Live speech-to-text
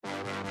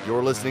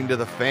You're listening to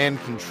the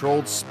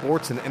Fan-Controlled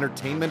Sports and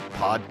Entertainment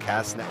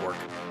Podcast Network,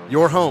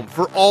 your home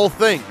for all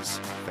things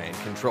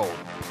fan-controlled.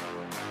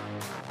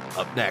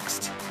 Up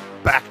next,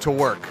 back to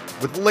work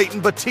with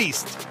Leighton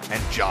Batiste and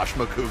Josh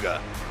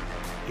McCouga.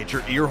 Get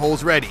your ear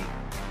holes ready.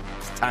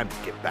 It's time to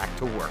get back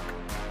to work.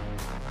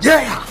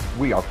 Yeah!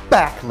 We are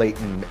back,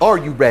 Leighton. Are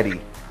you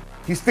ready?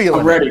 He's feeling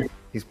I'm ready.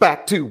 He's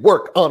back to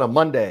work on a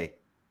Monday.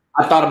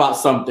 I thought about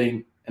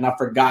something, and I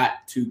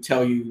forgot to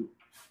tell you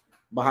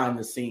behind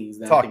the scenes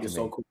that I think is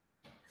so cool.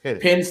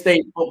 Penn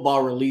State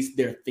football released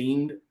their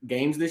themed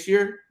games this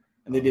year,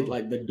 and they did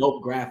like the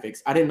dope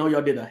graphics. I didn't know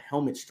y'all did a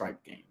helmet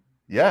stripe game.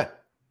 Yeah.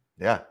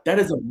 That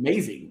is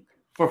amazing.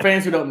 For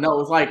fans who don't know,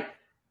 it's like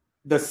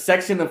the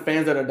section of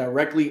fans that are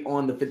directly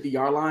on the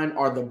 50-yard line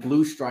are the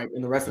blue stripe,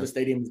 and the rest of the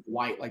stadium is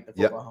white, like the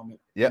football helmet.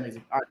 Yeah.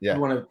 Amazing. All right,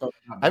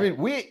 I mean,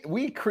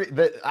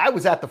 I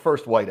was at the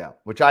first whiteout,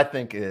 which I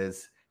think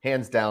is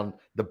hands down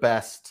the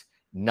best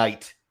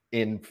night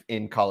in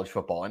college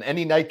football. And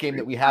any night game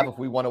that we have, if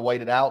we want to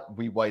white it out,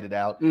 we white it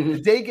out. Mm-hmm. The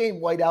day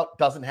game whiteout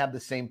doesn't have the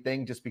same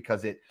thing just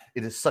because it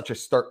is such a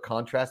stark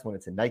contrast when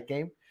it's a night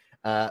game.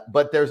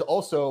 But there's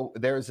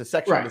a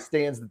section of the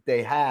stands that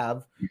they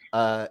have,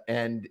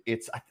 and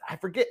it's I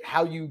forget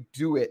how you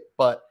do it,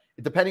 but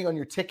depending on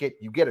your ticket,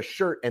 you get a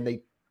shirt and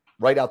they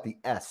write out the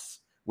S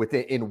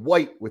in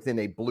white within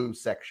a blue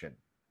section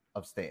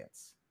of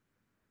stands.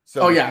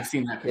 So I've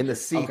seen that picture. In the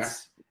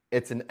seats.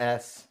 It's an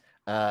S.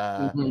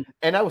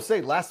 And I will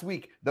say last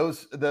week,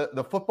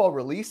 the football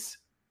release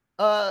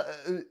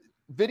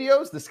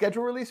videos, the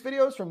schedule release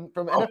videos from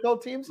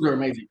NFL teams, they're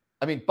amazing.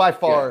 I mean, by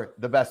far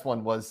the best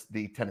one was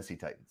the Tennessee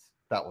Titans.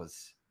 That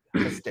was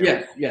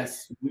hysterical.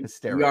 Yes.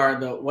 Hysterical. We are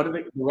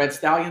the Red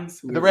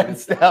Stallions? The Red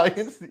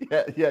Stallions.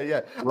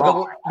 Yeah.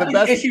 The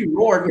best. And she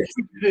roared.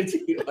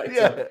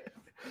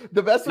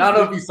 The best. I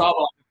don't know if you saw,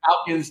 but the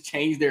Falcons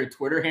changed their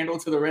Twitter handle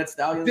to the Red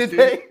Stallions. Did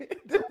they?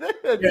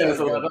 Yeah,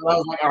 so that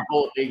was like our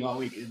whole thing all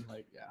weekend.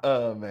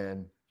 Oh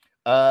man.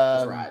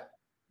 That's right.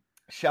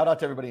 Shout out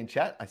to everybody in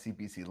chat. I see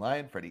BC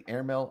Lion, Freddie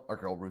Airmail, our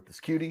girl Ruth is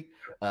Cutie,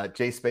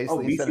 Jay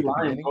Spacely. BC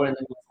Lion was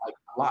like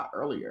a lot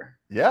earlier.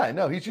 Yeah, I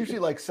know. He's usually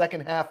like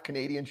second half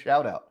Canadian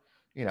shout out.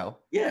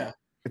 Yeah.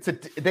 It's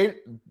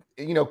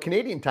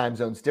Canadian time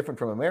zones different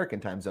from American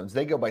time zones.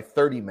 They go by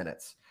 30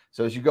 minutes.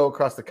 So as you go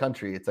across the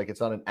country, it's like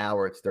it's not an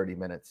hour, it's 30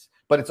 minutes.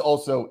 But it's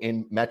also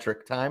in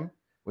metric time,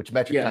 which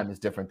metric time is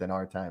different than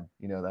our time.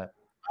 You know that?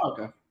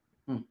 Okay.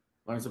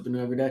 Learn something new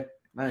every day.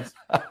 Nice.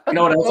 You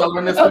know what else I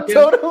learned this I'm weekend?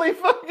 totally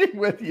fucking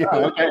with you.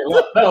 Oh, okay.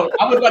 Well, no,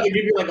 I was about to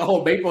give you like a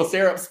whole maple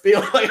syrup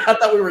spiel. Like I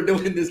thought we were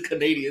doing this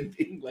Canadian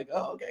thing. Like,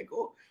 oh, okay,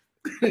 cool.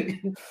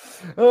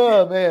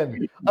 Oh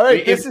man. All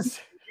right. If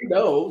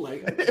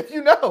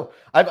you know,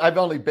 I've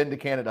only been to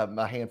Canada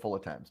a handful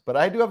of times, but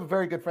I do have a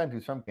very good friend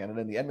who's from Canada,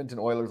 and the Edmonton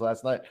Oilers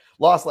lost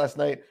last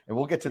night, and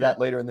we'll get to that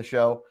later in the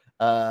show.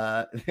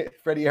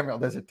 Freddie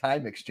Emerald, there's a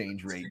time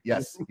exchange rate.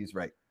 Yes, he's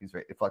right.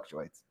 It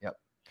fluctuates. Yep.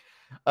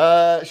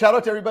 Shout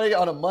out to everybody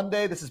on a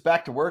Monday. This is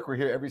Back to Work. We're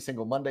here every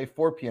single Monday,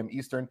 4 p.m.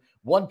 Eastern,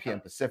 1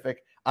 p.m.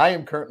 Pacific. I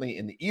am currently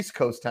in the East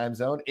Coast time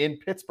zone in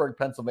Pittsburgh,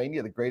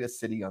 Pennsylvania, the greatest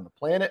city on the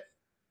planet.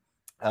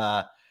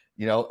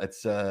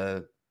 It's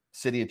a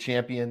city of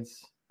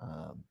champions.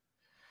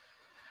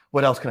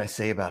 What else can I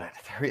say about it?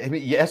 I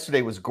mean,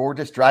 yesterday was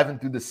gorgeous. Driving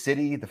through the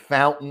city, the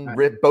fountain,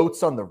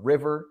 boats on the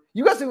river.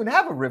 You guys don't even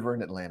have a river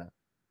in Atlanta.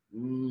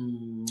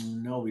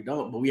 No, we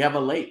don't. But we have a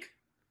lake.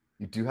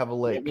 You do have a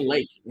lake. We have a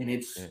lake, and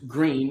it's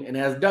green and it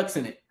has ducks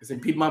in it. It's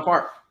in Piedmont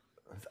Park.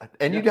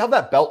 And you have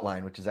that belt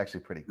line, which is actually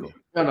pretty cool.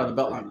 No, the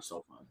belt line is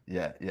so fun.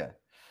 Yeah.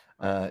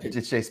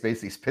 It's Jay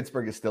Spacely.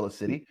 Pittsburgh is still a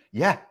city.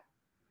 Yeah,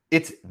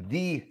 it's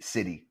the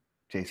city,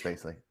 Jay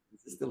Spacely.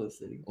 It's still a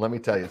city. Let me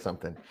tell you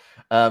something.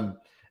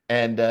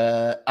 And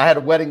I had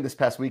a wedding this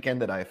past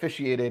weekend that I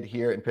officiated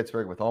here in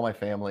Pittsburgh with all my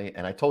family.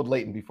 And I told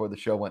Leighton before the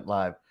show went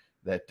live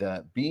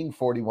that being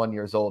 41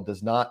 years old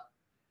does not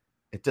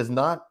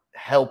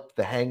help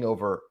the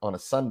hangover on a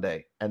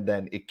Sunday, and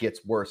then it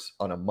gets worse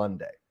on a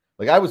Monday.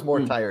 Like I was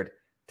more tired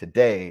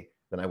today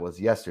than I was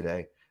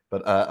yesterday,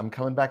 but I'm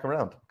coming back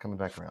around.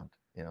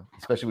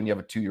 Especially when you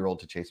have a 2-year-old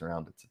to chase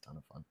around. It's a ton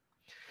of fun.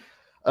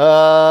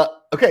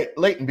 Okay,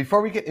 Leighton,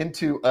 before we get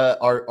into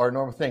our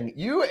normal thing,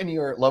 you and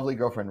your lovely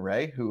girlfriend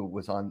Ray, who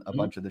was on a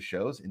bunch of the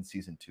shows in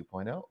season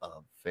 2.0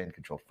 of Fan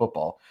Controlled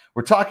Football,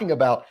 we're talking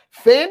about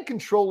fan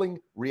controlling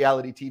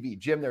reality TV.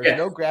 Jim, there's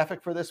no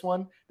graphic for this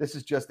one. This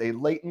is just a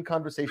Leighton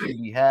conversation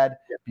we had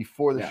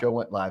before the show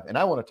went live, and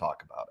I want to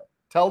talk about it.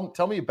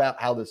 Tell me about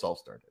how this all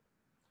started.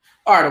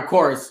 All right, of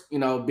course,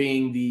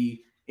 being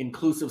the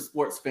inclusive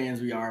sports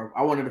fans we are,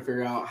 I wanted to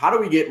figure out how do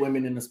we get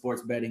women into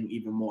sports betting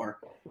even more.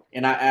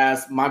 And I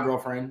asked my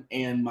girlfriend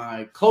and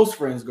my close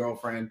friend's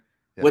girlfriend,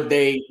 would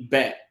they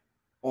bet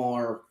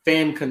or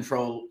fan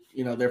control,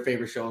 their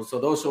favorite shows. So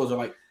those shows are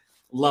like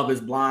Love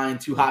is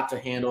Blind, Too Hot to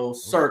Handle,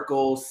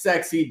 Circle,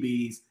 Sexy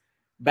Bees,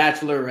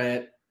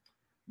 Bachelorette,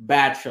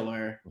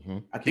 Bachelor.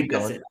 I think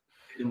that's it.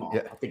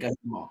 I think I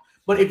hit them all.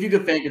 But if you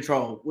could fan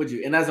control, would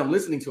you? And as I'm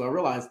listening to it, I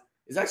realized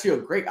it's actually a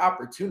great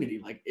opportunity.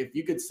 Like if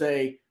you could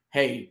say,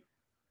 hey,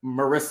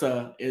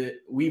 Marissa,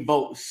 we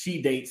vote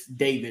she dates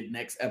David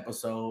next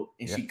episode,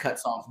 and she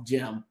cuts off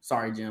Jim.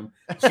 Sorry, Jim.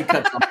 She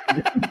cuts off.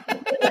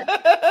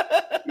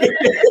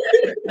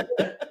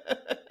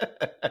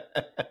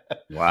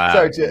 Wow.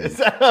 Sorry, Jim.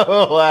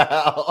 Oh,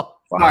 wow.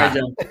 Sorry,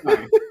 Jim.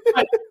 Sorry.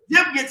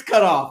 Jim gets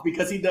cut off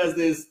because he does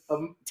this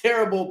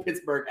terrible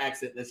Pittsburgh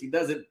accent that she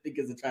doesn't think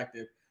is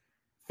attractive.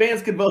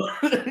 Fans could vote.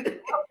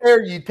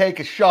 There you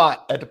take a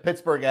shot at the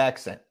Pittsburgh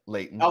accent,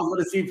 Leighton. I was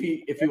going to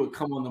see if he would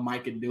come on the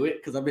mic and do it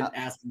because I've been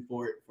asking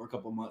for it for a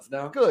couple months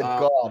now. Good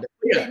God.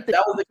 Yeah,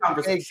 that was the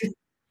conversation.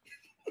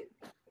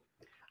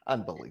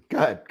 Unbelievable. Go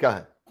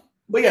ahead.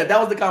 But yeah, that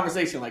was the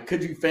conversation. Like,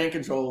 could you fan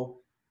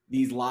control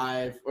these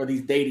live or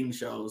these dating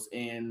shows,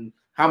 and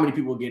how many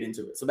people get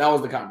into it? So that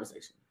was the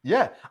conversation.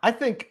 Yeah, I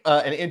think,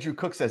 and Andrew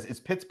Cook says, is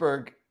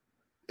Pittsburgh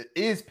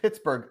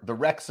the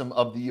Wrexham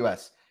of the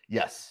U.S.?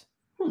 Yes.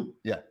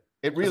 Yeah,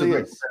 it really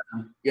is.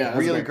 Yeah,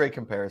 really great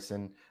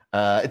comparison.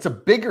 It's a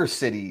bigger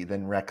city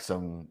than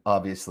Wrexham,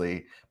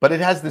 obviously, but it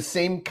has the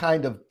same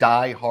kind of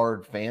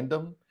die-hard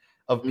fandom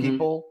of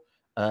people,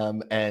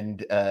 and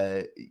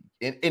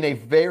in a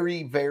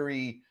very,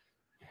 very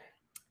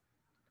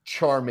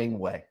charming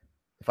way,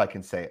 if I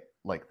can say it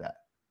like that,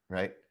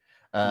 right?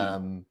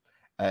 And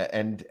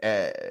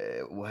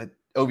what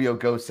Ovio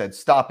Ghost said,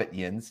 "Stop it,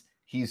 Yins."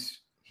 He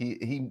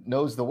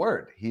knows the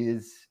word. He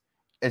is.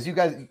 As you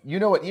guys, you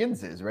know what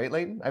Yins is, right,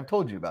 Leighton? I've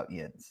told you about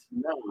Yins.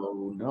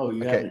 No,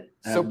 you haven't.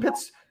 So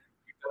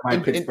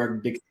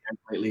Pittsburgh Dixie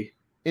lately.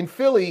 In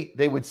Philly,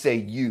 they would say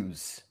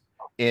 "yous."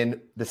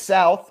 In the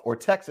South or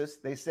Texas,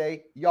 they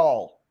say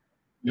 "y'all."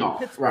 In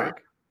Pittsburgh,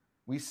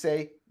 we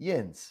say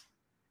 "yins."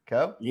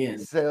 Okay.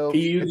 Yins. So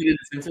can you use it in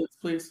a sentence,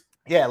 please?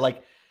 Yeah,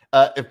 like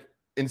if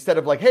instead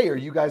of like, "Hey, are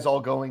you guys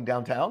all going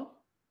downtown?"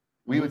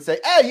 We would say,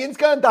 "Hey, yins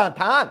going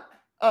downtown."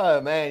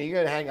 Oh man, you're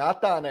gonna hang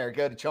out down there.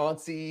 Go to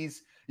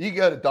Chauncey's. You can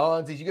go to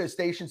Donzi's, you go to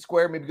Station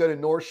Square, maybe go to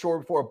North Shore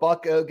before a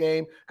Bucko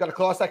game. Got to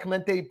cross that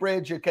Clemente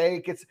Bridge,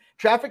 okay?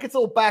 Traffic gets a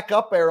little back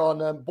up there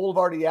on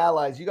Boulevard of the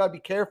Allies. You got to be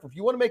careful. If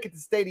you want to make it to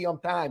stadium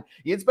time,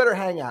 Yins better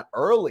hang out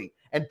early.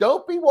 And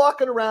don't be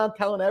walking around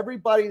telling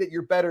everybody that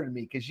you're better than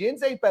me, because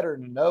Yins ain't better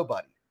than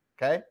nobody,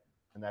 okay?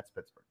 And that's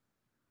Pittsburgh.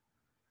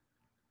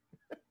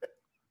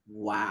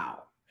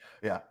 Wow.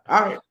 Yeah.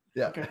 All right.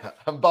 Yeah. Okay.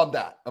 I'm bummed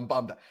out.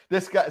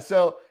 This guy,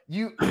 so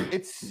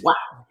it's wow.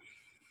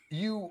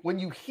 When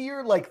you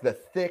hear like the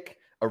thick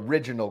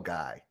original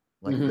guy,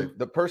 like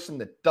the person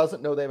that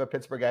doesn't know they have a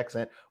Pittsburgh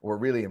accent or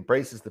really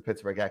embraces the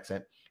Pittsburgh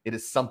accent, it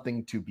is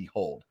something to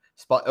behold.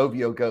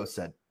 Ovio Ghost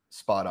said,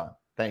 spot on.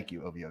 Thank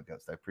you, Ovio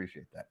Ghost. I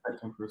appreciate that.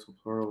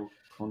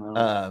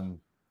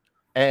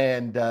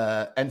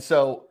 And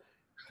so,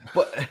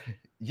 but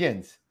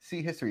Yins,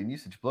 see history and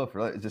usage below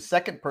for is a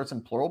second person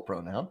plural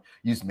pronoun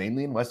used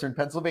mainly in Western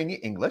Pennsylvania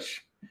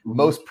English,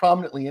 most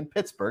prominently in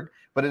Pittsburgh,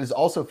 but it is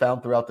also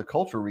found throughout the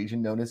cultural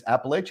region known as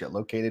Appalachia,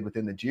 located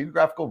within the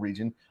geographical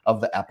region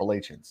of the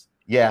Appalachians.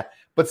 Yeah,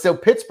 but so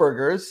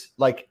Pittsburghers,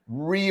 like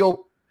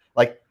real,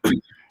 like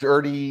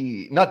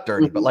dirty, not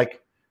dirty, but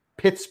like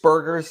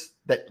Pittsburghers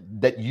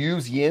that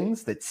use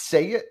Yins, that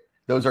say it,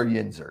 those are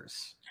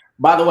Yinsers.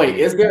 By the way,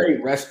 is there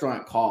a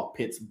restaurant called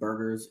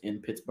Pittsburghers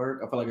in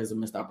Pittsburgh? I feel like it's a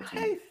missed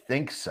opportunity. I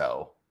think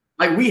so.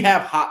 Like we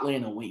have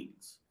Hotlanta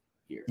Wings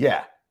here.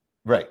 Yeah,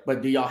 right.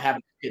 But do y'all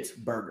have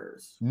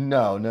Pittsburghers?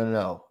 No.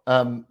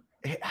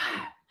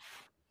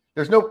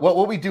 There's no.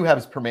 What we do have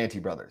is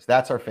Permanente Brothers.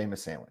 That's our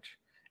famous sandwich,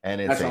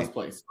 and it's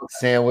a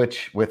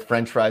sandwich with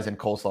French fries and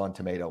coleslaw and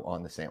tomato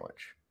on the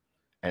sandwich,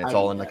 and it's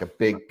all in like a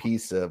big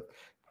piece of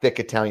thick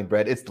Italian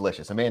bread. It's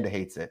delicious. Amanda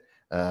hates it.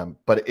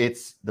 But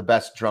it's the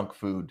best drunk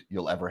food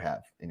you'll ever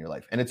have in your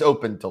life. And it's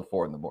open till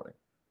 4 a.m.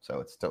 So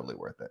it's totally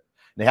worth it.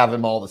 They have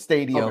them all the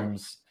stadiums.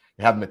 Okay.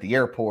 They have them at the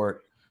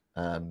airport.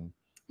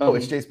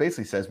 HJ's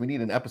basically says we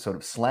need an episode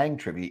of slang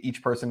trivia.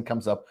 Each person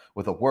comes up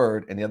with a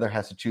word and the other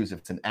has to choose if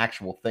it's an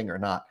actual thing or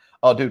not.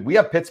 Oh, dude, we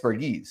have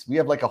Pittsburghese. We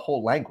have like a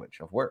whole language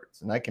of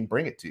words, and I can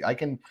bring it to you. I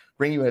can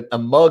bring you a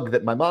mug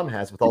that my mom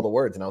has with all the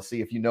words, and I'll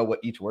see if you know what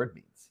each word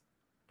means.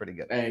 Pretty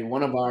good. Hey,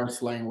 one of our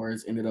slang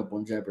words ended up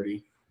on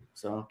Jeopardy.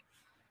 So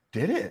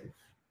did it?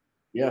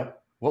 Yeah.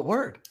 What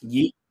word?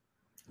 Yeet.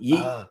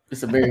 Yeet.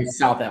 It's a very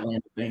South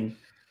Atlanta thing.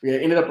 Yeah,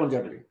 it ended up on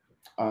Jeopardy.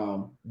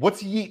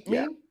 What's yeet mean?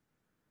 Yeah.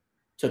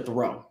 To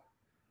throw.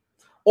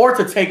 Or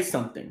to take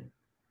something.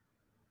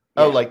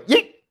 Oh, like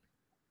yeet.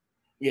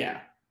 Yeah.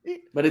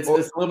 But it's a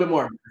little bit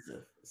more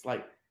aggressive. It's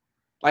like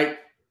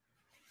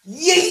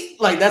yeet.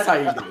 Like that's how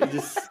you do it.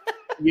 Just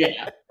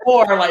yeah.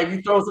 Or like if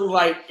you throw something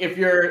like if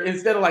you're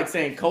instead of like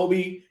saying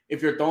Kobe,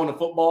 if you're throwing a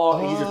football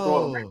and you just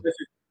throw it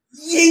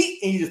yeet,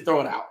 and you just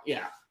throw it out.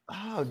 Yeah.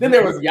 Oh, then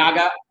there was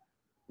Yaga.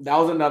 That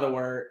was another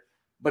word,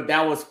 but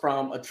that was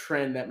from a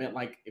trend that meant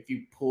like if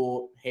you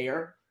pull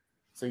hair.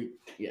 So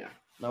yeah,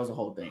 that was a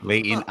whole thing.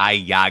 Leighton, I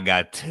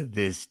Yaga to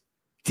this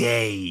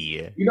day.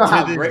 You know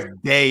how to great this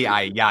day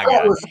I Yaga.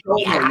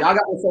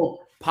 Yaga was so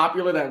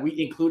popular that we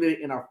included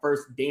it in our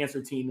first dance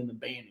routine in the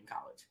band in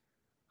college.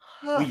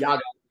 We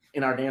Yaga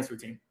in our dance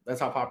routine. That's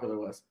how popular it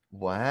was.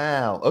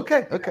 Wow.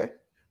 Okay.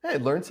 Hey,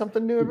 learn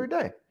something new every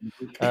day.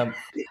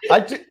 I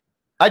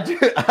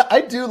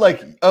do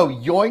like, oh,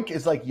 yoink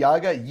is like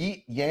yaga,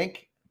 yeet,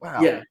 yank.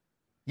 Wow. Yeah.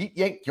 Yeet,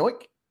 yank,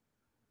 yoink.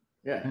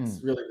 Yeah,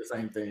 it's really the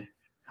same thing.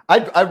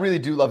 I really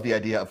do love the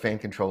idea of fan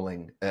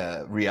controlling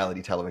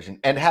reality television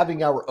and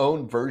having our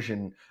own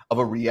version of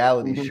a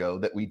reality show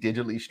that we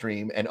digitally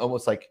stream and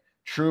almost like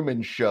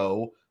Truman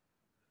Show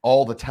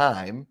all the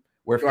time,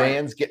 where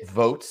fans get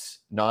votes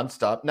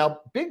nonstop. Now,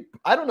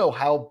 I don't know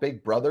how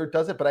Big Brother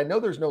does it, but I know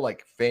there's no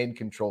like fan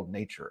controlled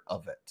nature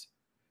of it,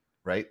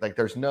 right? Like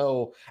there's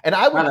no, and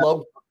I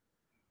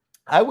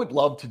would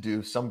love to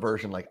do some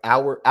version like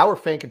our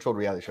fan controlled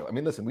reality show. I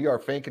mean, listen, we are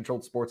fan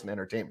controlled sports and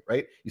entertainment,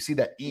 right? You see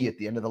that E at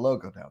the end of the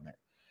logo down there.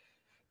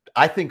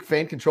 I think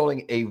fan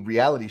controlling a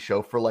reality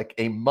show for like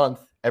a month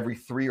every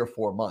 3 or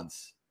 4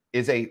 months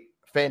is a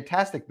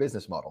fantastic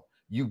business model.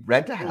 You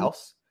rent a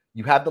house,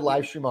 you have the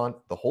live stream on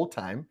the whole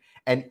time,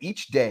 and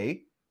each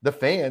day the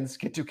fans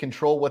get to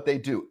control what they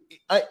do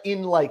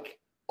in like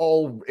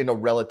all in a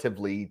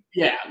relatively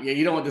you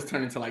don't want this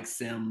turn into like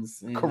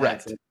Sims.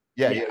 Correct.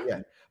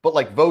 Yeah. But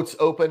like votes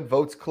open,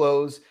 votes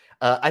close.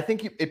 I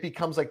think it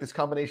becomes like this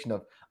combination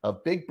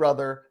of Big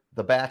Brother,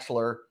 The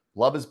Bachelor,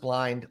 Love is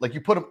Blind. Like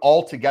you put them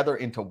all together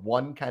into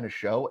one kind of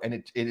show, and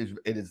it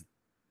is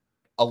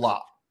a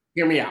lot.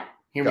 Hear me out.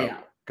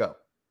 Go.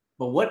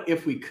 But what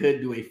if we could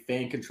do a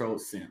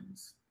fan-controlled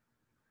Sims?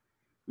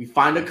 We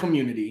find a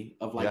community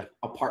of like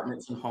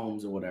apartments and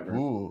homes or whatever,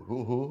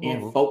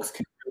 and folks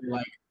can really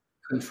like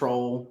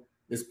control.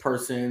 This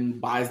person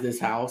buys this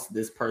house.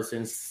 This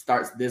person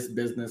starts this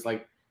business,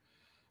 like,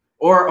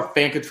 or a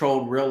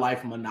fan-controlled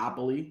real-life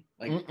Monopoly.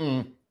 Like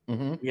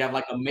we have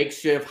like a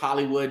makeshift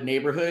Hollywood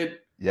neighborhood.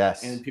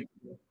 Yes. And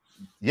people.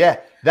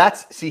 Yeah,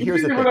 here's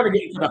the thing. We're going to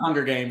get into the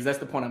Hunger Games. That's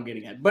the point I'm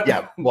getting at. But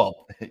duh.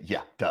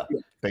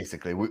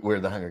 Basically, we're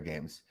the Hunger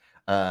Games.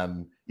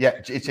 Can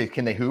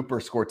they hoop or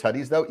score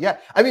tutties though? Yeah,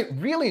 I mean,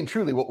 really and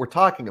truly, what we're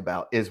talking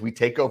about is we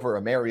take over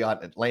a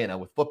Marriott Atlanta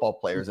with football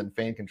players and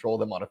fan control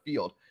them on a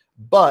field.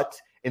 But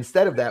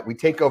instead of that, we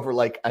take over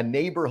like a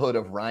neighborhood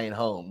of Ryan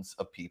homes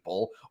of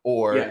people,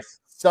 or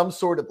some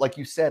sort of, like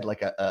you said,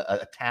 like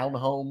a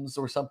townhomes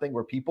or something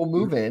where people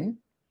move in.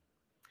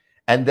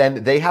 And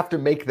then they have to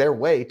make their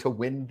way to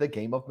win the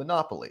game of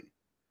Monopoly.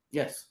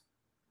 Yes.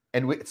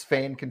 And it's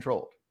fan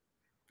controlled.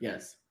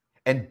 Yes.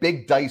 And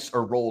big dice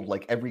are rolled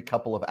like every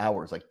couple of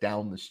hours, like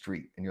down the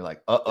street. And you're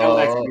like, That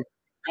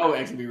would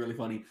actually be really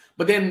funny.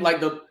 But then like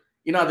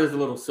there's a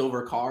little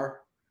silver car.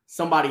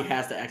 Somebody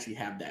has to actually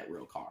have that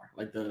real car.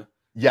 Like the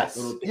Yeah.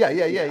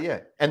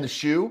 And the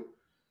shoe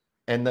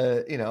and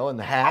the, and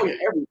the hat. Oh, yeah,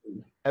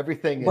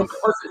 everything. But the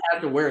person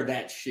has to wear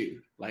that shoe.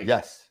 Like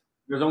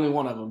there's only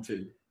one of them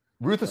too.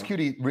 Ruthless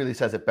Cutie really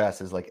says it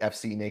best, is like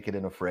FC Naked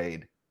and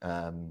Afraid.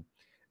 That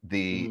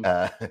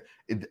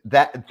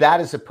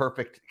is a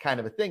perfect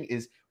kind of a thing.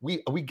 Is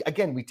we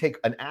take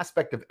an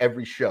aspect of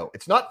every show.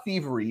 It's not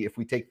thievery if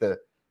we take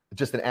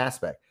just an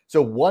aspect.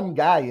 So one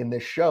guy in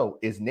this show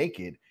is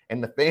naked,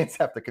 and the fans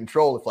have to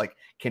control if like,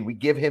 can we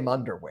give him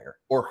underwear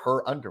or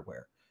her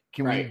underwear?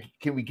 Can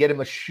we get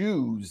him a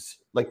shoes?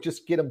 Like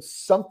just get him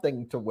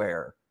something to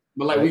wear.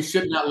 But like we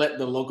should not let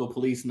the local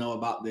police know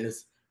about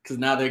this, because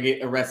now they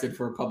get arrested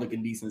for public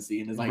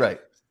indecency, and it's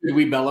like, did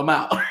we bail them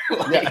out?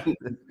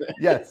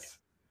 Yes.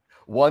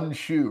 One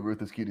shoe,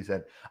 Ruthless Cutie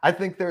said. I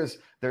think there's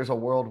a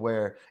world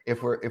where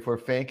if we're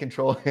fan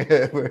controlling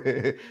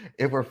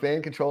if we're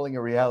fan controlling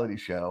a reality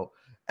show,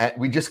 and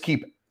we just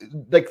keep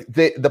like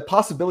the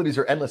possibilities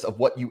are endless of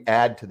what you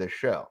add to this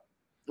show.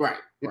 Right.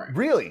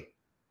 Really?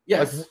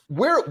 Yes.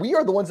 Like we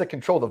are the ones that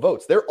control the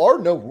votes. There are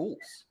no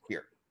rules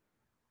here.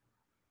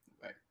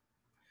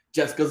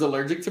 Jessica's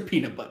allergic to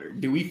peanut butter.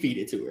 Do we feed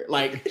it to her?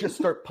 Like, just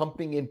start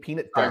pumping in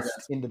peanut dust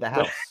into the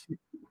house.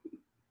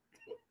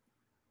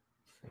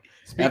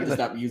 I have to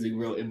stop using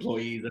real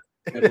employees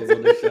on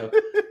this show.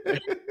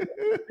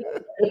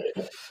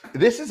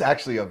 This is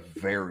actually a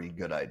very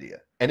good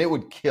idea, and it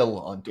would kill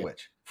on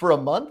Twitch for a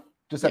month.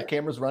 Just have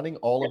cameras running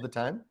all of the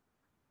time.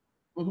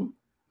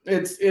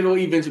 It'll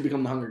eventually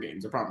become the Hunger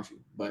Games, I promise you.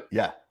 But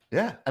yeah,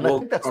 and I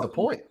think that's the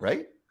point,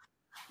 right?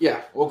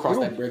 Yeah, we'll cross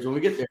that bridge when we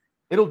get there.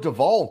 It'll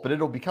devolve, but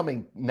it'll become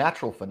a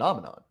natural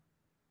phenomenon.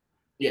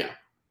 Yeah.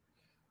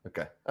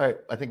 Okay. All right.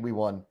 I think we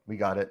won. We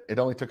got it. It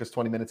only took us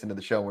 20 minutes into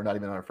the show. We're not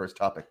even on our first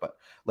topic, but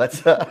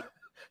let's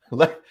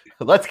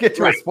let's get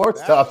to a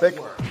sports topic.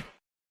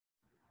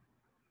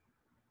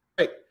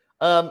 Right.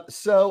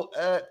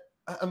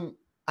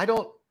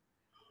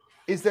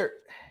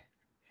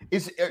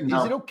 Is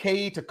it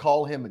okay to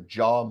call him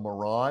Ja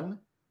Moran?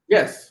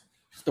 Yes.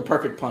 It's the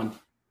perfect pun.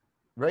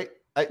 Right?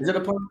 Is it a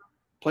pun?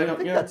 I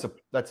think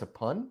that's a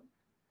pun.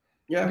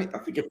 Yeah, I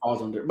think it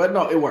falls under, but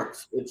no, it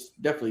works. It's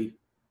definitely.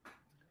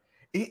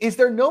 Is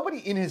there nobody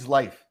in his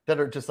life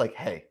that are just like,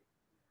 hey,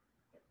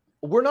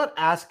 we're not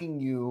asking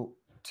you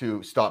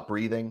to stop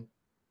breathing.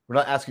 We're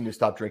not asking you to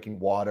stop drinking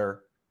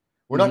water.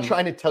 We're not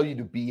trying to tell you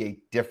to be a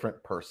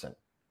different person.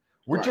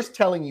 We're just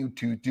telling you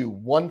to do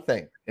one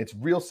thing. It's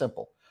real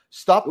simple.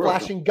 Stop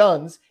flashing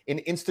guns in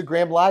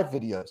Instagram live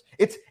videos.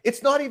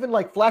 It's not even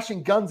like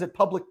flashing guns at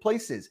public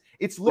places.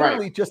 It's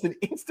literally just an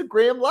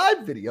Instagram live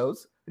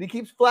videos that he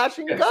keeps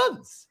flashing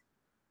guns.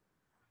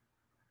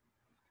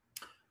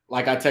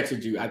 Like I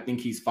texted you, I think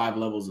he's 5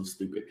 levels of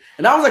stupid.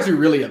 And I was actually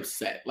really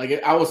upset.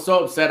 Like I was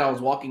so upset I was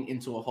walking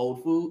into a Whole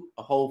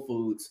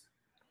Foods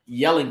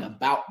yelling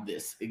about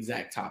this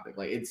exact topic.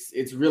 Like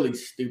it's really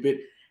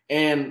stupid.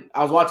 And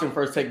I was watching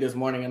First Take this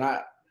morning, and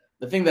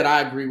the thing that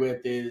I agree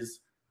with is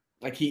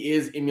like he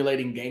is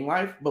emulating gang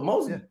life, but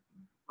most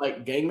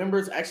like gang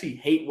members actually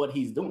hate what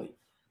he's doing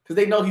because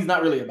they know he's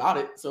not really about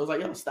it. So it's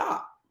like, yo,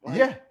 stop.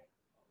 Like,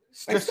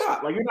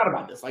 stop. Like you're not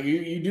about this. Like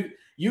you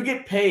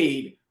get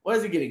paid. What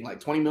is he getting? Like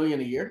 $20 million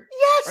a year?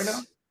 Yes. Right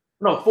now?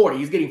 No, 40.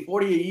 He's getting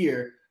 40 a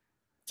year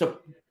to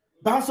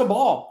bounce a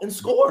ball and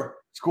score.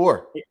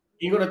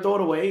 You're gonna throw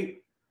it away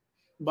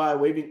by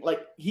waving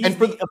like he's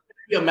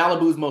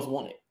Malibu's most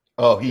wanted.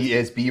 Oh, he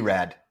is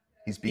B-Rad.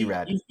 He's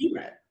B-Rad. He's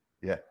B-Rad.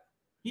 Yeah.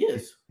 He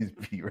is. He's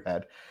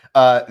B-Rad.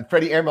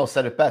 Freddie Airmail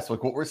said it best.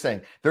 Like what we're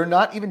saying. They're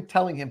not even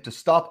telling him to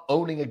stop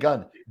owning a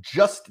gun.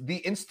 Just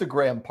the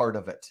Instagram part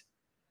of it.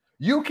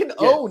 You can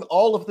own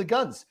all of the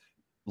guns.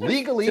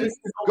 Legally,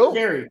 go.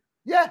 Carry.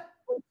 Yeah.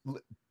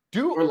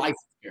 Or license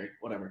carry,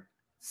 whatever.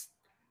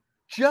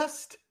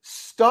 Just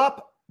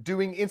stop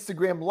doing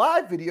Instagram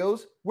live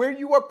videos where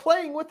you are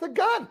playing with a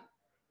gun.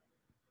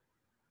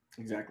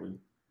 Exactly.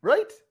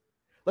 Right?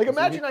 Like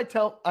imagine I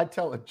tell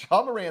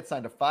Ja Morant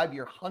signed a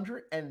 5-year,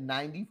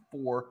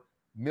 $194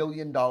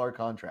 million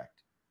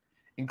contract,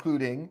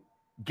 including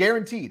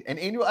guaranteed an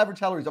annual average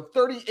salaries of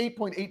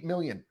 $38.8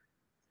 million.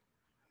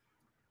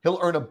 He'll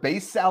earn a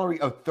base salary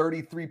of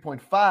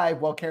 $33.5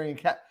 while carrying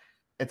cap.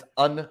 It's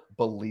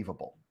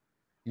unbelievable.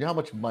 You know how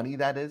much money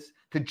that is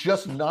to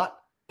just not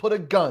put a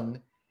gun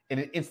in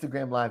an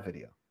Instagram live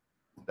video.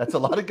 That's a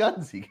lot of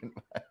guns he can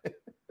buy.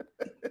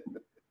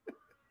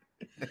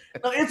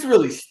 No, it's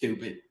really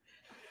stupid.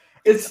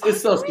 It's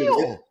so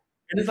stupid.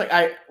 And it's like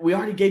we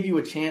already gave you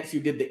a chance.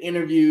 You did the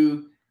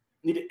interview,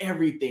 you did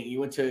everything. You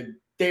went to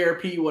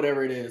therapy,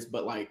 whatever it is,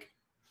 but like,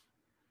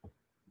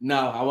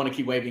 no, I want to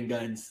keep waving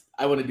guns.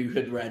 I want to do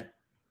hood red.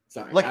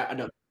 Sorry, like I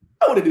don't.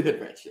 I want to do hood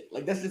red shit.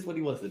 Like that's just what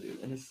he wants to do.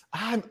 And it's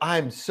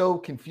I'm so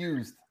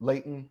confused,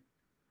 Leighton.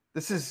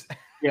 This is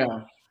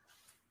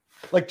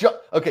like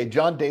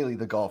John Daly,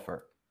 the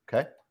golfer.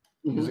 Okay,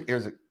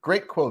 here's a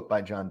great quote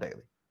by John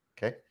Daly.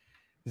 Okay.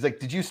 He's like,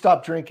 did you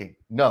stop drinking?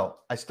 No,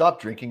 I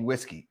stopped drinking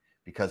whiskey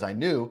because I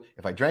knew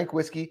if I drank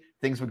whiskey,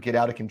 things would get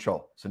out of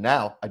control. So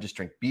now I just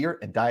drink beer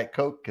and Diet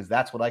Coke because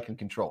that's what I can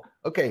control.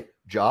 Okay,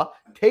 Ja,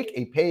 take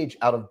a page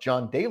out of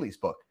John Daly's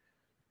book.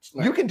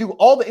 You can do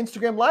all the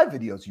Instagram live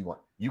videos you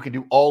want. You can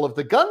do all of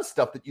the gun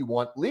stuff that you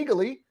want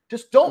legally.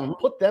 Just don't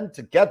put them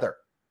together.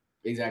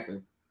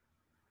 Exactly.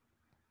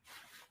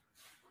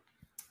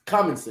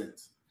 Common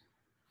sense.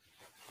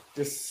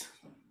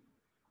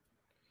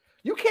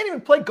 You can't even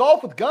play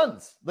golf with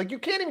guns. Like you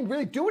can't even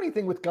really do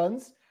anything with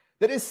guns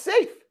that is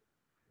safe.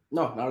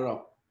 No, not at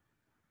all.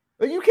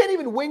 Like you can't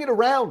even wing it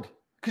around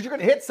because you're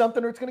going to hit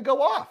something or it's going to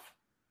go off.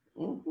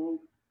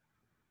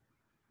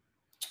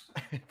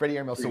 Freddie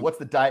Airmail. So what's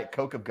the Diet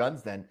Coke of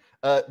guns then?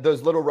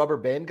 Those little rubber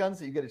band guns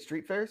that you get at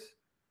street fairs?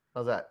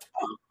 How's that?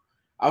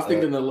 I was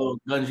thinking the little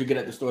guns you get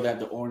at the store that have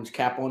the orange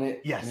cap on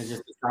it. Yes. And it's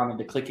just the sound of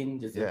the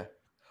clicking.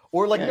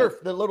 Or like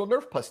Nerf, the little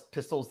Nerf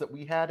pistols that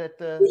we had at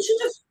the...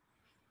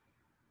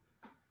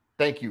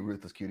 Thank you,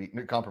 Ruthless Cutie.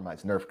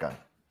 Compromise. Nerf gun.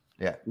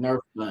 Yeah.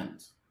 Nerf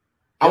guns.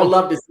 I would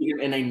love to see him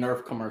in a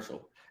Nerf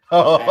commercial.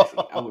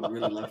 Actually, I would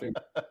really love him.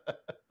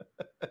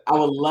 I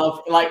would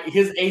love, like,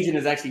 his agent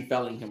is actually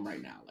felling him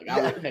right now. Like,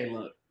 I would, hey,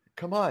 look.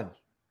 Come on.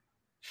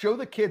 Show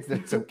the kids that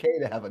it's okay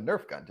to have a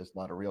Nerf gun, just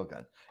not a real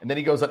gun. And then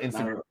he goes on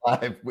Instagram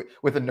Live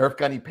with a Nerf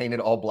gun he painted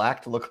all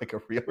black to look like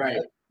a real gun.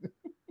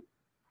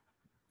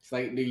 It's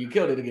like, dude, you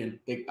killed it again.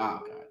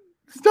 Oh, God.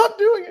 Stop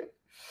doing it.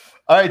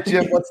 All right,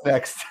 Jim, what's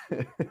next?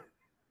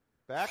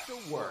 Back to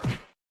work.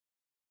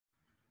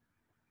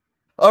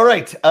 All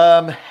right.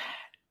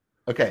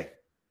 Okay.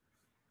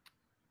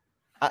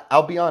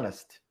 I'll be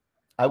honest.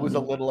 I was a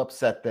little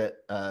upset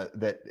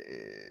that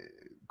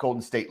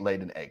Golden State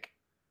laid an egg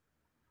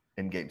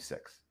in Game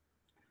 6.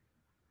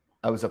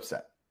 I was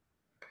upset.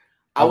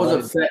 I was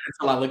upset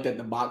until I looked at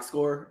the box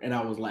score and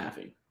I was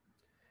laughing.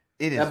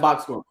 That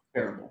box score was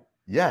terrible.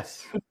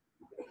 Yes.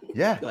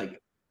 Yeah.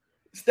 Like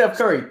Steph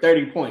Curry,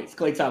 30 points.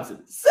 Klay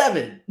Thompson,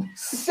 7.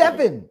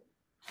 7.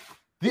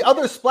 The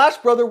other Splash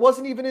brother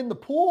wasn't even in the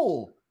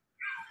pool.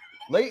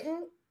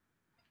 Leighton.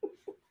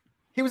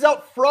 He was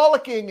out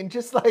frolicking and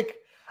just like,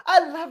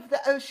 I love the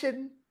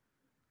ocean.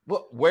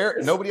 Well, where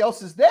nobody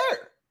else is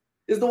there.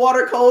 Is the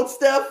water cold,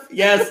 Steph?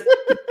 Yes.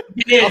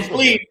 It is,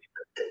 please.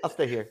 I'll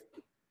stay here.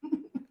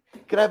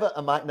 Can I have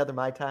another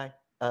Mai Tai?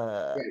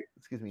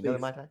 Excuse me, another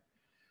Mai Tai?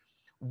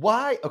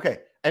 Why? Okay.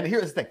 And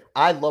here's the thing.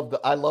 I love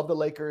the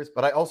Lakers,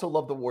 but I also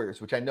love the Warriors,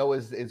 which I know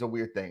is a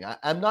weird thing.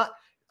 I'm not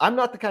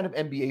the kind of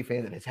NBA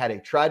fan that has had a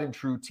tried and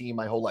true team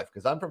my whole life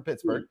because I'm from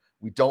Pittsburgh.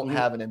 We don't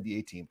have an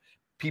NBA team.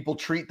 People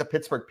treat the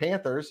Pittsburgh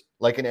Panthers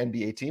like an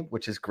NBA team,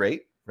 which is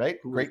great, right?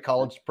 Who Great is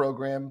college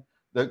program.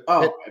 The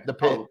okay. Pitt,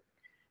 Pitt.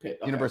 Okay.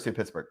 University of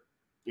Pittsburgh.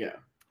 Yeah.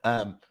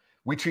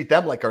 We treat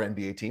them like our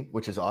NBA team,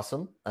 which is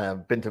awesome.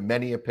 I've been to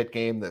many a Pitt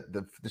game.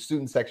 The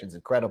student section is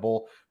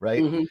incredible,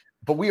 right? Mhm.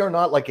 But we are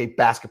not like a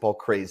basketball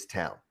crazed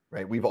town,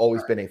 right? We've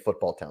always been a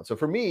football town. So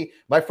for me,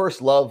 my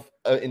first love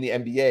in the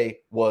NBA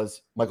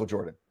was Michael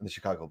Jordan and the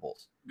Chicago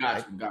Bulls.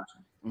 Gotcha. Right? Gotcha.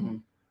 Mm-hmm.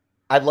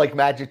 I like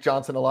Magic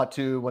Johnson a lot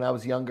too when I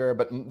was younger,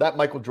 but that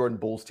Michael Jordan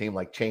Bulls team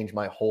like changed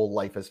my whole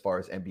life as far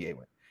as NBA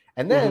went.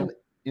 And then,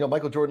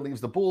 Michael Jordan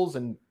leaves the Bulls,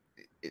 and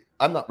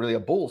I'm not really a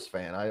Bulls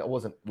fan. I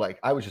wasn't like,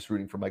 I was just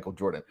rooting for Michael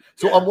Jordan.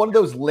 So I'm one of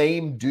those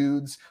lame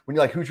dudes when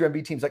you're like, who's your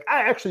NBA team? It's like,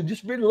 I actually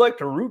just really like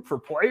to root for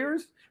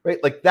players,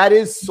 right? Like that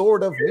is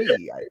sort of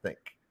me, I think.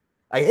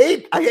 I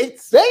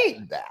hate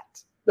saying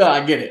that. No,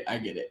 I get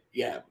it.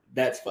 Yeah,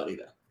 that's funny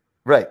though.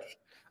 Right.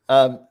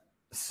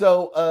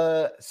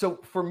 So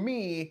for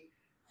me,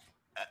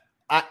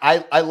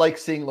 I like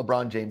seeing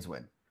LeBron James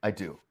win. I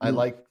do. I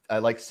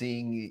like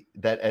seeing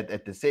that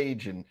at this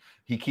age, and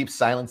he keeps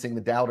silencing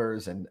the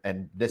doubters.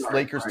 And this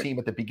Lakers team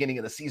at the beginning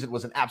of the season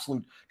was an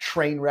absolute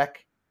train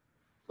wreck.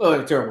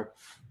 Oh, terrible.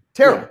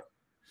 Yeah.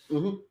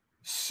 Mm-hmm.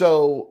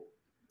 So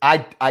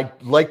I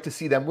like to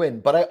see them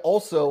win, but I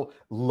also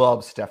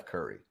love Steph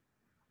Curry.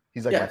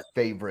 He's like my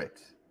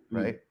favorite,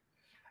 right?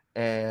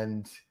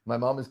 And my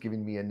mom is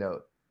giving me a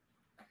note.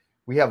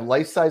 We have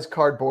life-size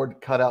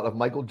cardboard cutout of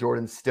Michael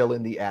Jordan still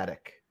in the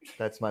attic.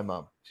 That's my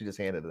mom. She just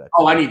handed that.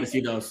 Oh, I need to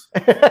see those.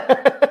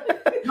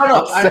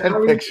 No,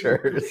 send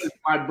pictures.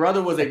 My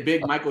brother was a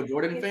big Michael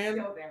Jordan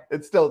fan.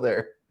 It's still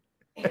there.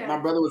 My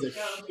brother was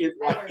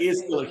is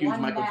still a huge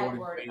Michael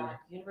Jordan fan.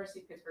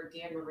 University of Pittsburgh,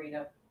 Dan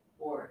Marino,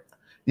 or.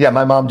 Yeah,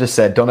 my mom just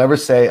said, "Don't ever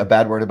say a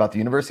bad word about the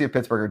University of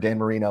Pittsburgh or Dan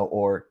Marino."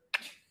 Or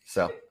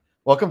so.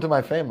 Welcome to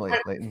my family,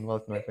 Leighton.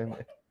 Welcome to my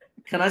family.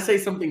 Can I say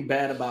something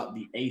bad about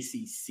the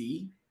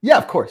ACC? Yeah,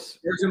 of course.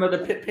 Version of the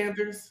Pitt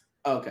Panthers.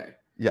 Okay.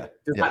 Yeah.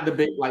 It's not the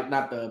big,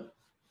 not the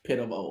Pitt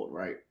of old,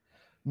 right?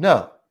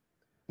 No.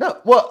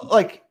 Well,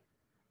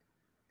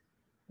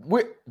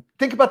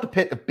 think about the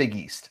Pitt of Big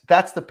East.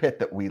 That's the Pitt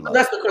that we love.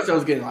 That's the question I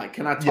was getting.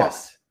 Can I talk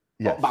yes.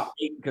 about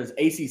because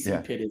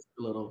ACC Pitt is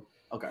a little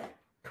okay.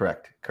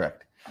 Correct.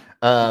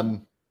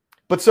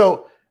 But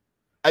so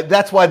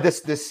that's why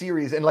this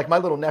series, and my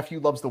little nephew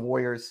loves the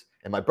Warriors,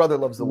 and my brother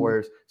loves the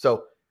Warriors.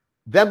 So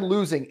them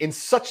losing in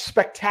such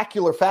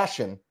spectacular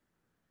fashion.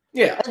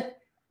 Yeah.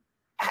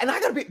 And I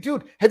gotta be,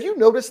 dude, have you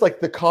noticed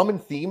the common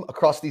theme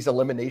across these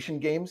elimination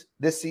games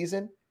this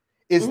season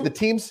is the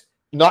teams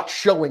not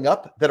showing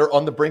up that are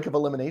on the brink of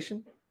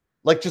elimination?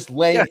 Just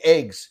laying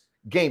eggs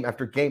game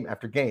after game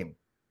after game.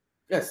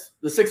 Yes.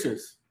 The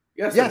Sixers.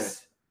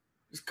 Yes.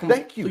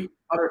 Thank you.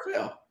 Utter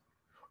fail.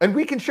 And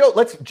we can show,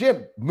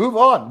 Jim, move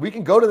on. We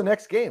can go to the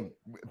next game.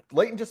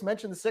 Leighton just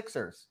mentioned the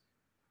Sixers.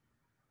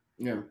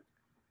 Yeah.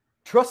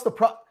 Trust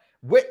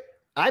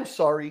I'm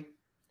sorry.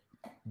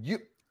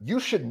 You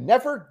should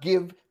never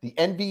give the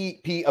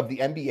MVP of the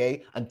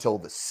NBA until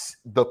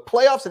the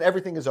playoffs and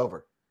everything is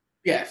over.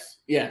 Yes.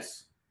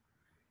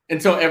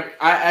 Until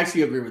I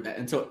actually agree with that.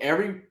 Until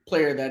every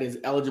player that is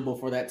eligible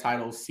for that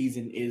title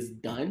season is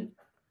done.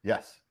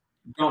 Yes.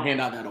 Don't hand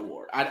out that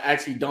award. I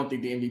actually don't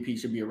think the MVP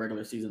should be a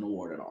regular season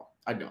award at all.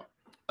 I don't.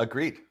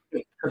 Agreed.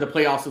 Because the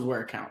playoffs is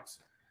where it counts.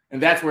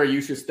 And that's where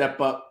you should step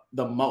up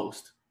the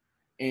most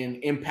and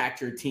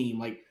impact your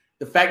team.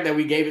 The fact that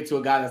we gave it to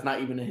a guy that's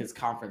not even in his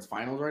conference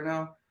finals right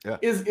now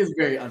is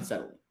very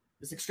unsettling.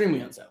 It's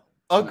extremely unsettling.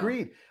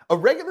 Agreed. A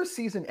regular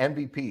season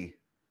MVP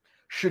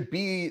should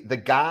be the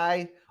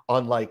guy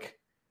on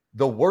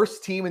the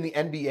worst team in the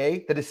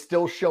NBA that is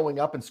still showing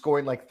up and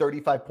scoring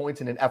 35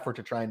 points in an effort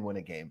to try and win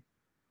a game.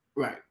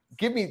 Right.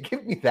 Give me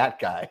that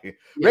guy. Yeah.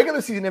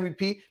 Regular season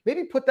MVP,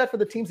 maybe put that for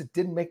the teams that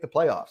didn't make the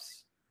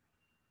playoffs.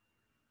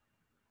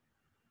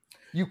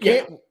 You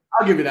can't. Yeah,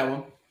 I'll give you that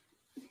one.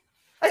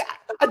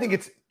 I think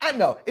it's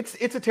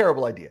a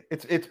terrible idea.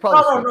 It's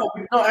probably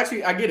no.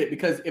 Actually, I get it,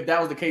 because if that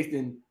was the case,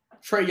 then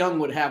Trae Young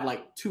would have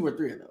 2 or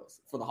 3 of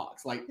those for the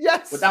Hawks.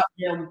 Yes. Without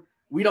him,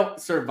 we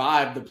don't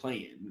survive the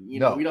play-in. We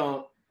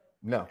don't.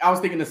 No. I was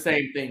thinking the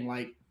same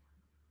thing.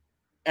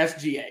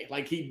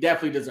 SGA, he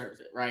definitely deserves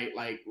it, right?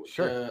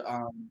 Sure.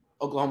 The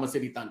Oklahoma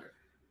City Thunder.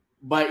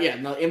 But yeah,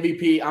 no,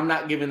 MVP, I'm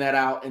not giving that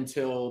out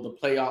until the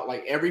playoff.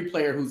 Every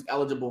player who's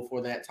eligible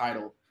for that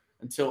title,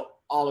 until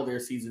all of their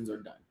seasons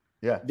are done.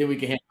 Yeah. Then we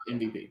can handle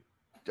MVP.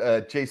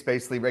 Chase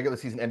Basely, regular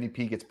season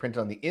MVP gets printed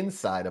on the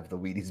inside of the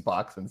Wheaties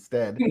box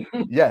instead.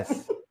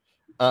 Yes.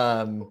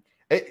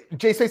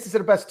 Chase Basely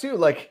said it best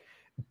too.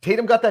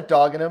 Tatum got that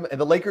dog in him, and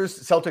the Lakers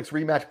Celtics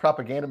rematch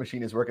propaganda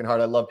machine is working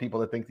hard. I love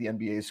people that think the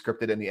NBA is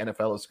scripted and the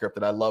NFL is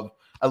scripted. I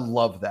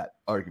love that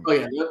argument. Oh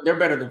yeah, they're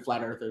better than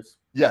flat earthers.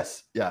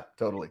 Yes, yeah,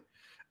 totally.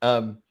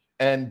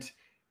 And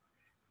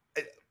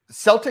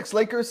Celtics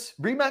Lakers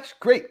rematch,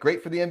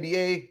 great for the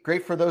NBA,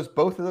 great for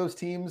both of those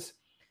teams.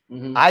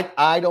 Mm-hmm.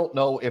 I don't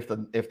know if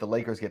the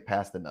Lakers get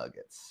past the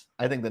Nuggets.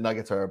 I think the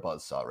Nuggets are a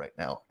buzzsaw right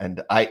now,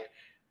 and I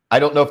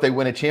don't know if they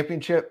win a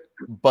championship,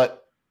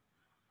 but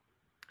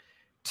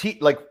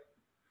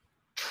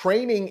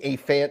training a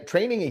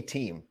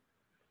team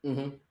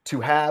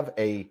to have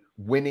a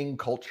winning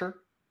culture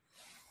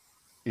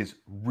is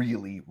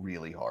really,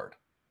 really hard.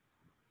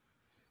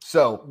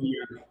 So,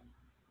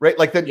 right,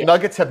 like the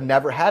Nuggets have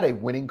never had a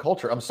winning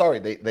culture. I'm sorry,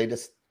 they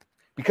just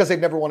because they've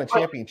never won a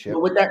championship.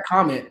 But with that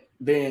comment,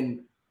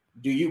 then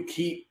do you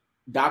keep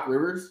Doc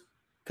Rivers?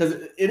 Because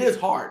it is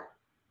hard.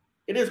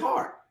 It is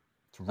hard.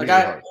 It's really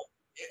hard.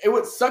 It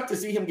would suck to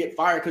see him get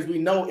fired because we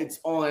know it's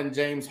on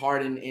James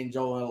Harden and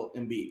Joel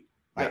Embiid.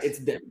 Right? Yes. It's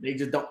them. They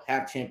just don't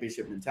have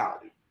championship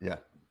mentality. Yeah.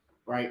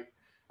 Right.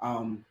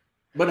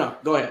 But no,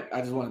 go ahead.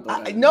 I just want to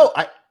throw that. No,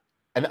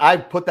 I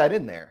put that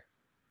in there.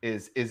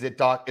 Is it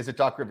Doc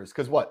Rivers?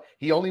 Because what?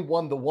 He only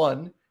won the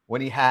one when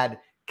he had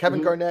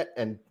Kevin Garnett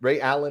and Ray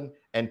Allen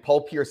and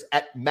Paul Pierce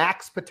at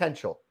max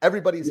potential.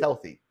 Everybody's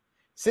healthy.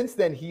 Since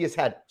then, he has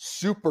had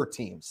super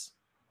teams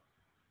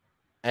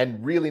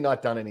and really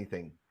not done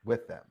anything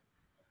with them.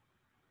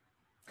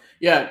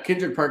 Yeah,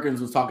 Kendrick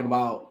Perkins was talking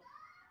about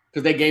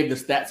because they gave the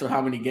stats of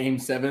how many game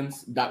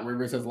sevens Doc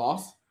Rivers has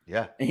lost.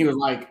 Yeah. And he was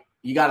like,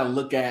 you got to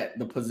look at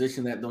the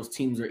position that those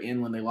teams are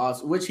in when they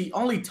lost, which he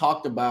only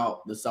talked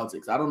about the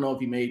Celtics. I don't know if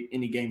he made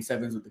any game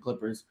sevens with the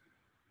Clippers,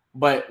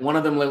 but one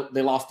of them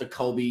they lost to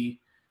Kobe.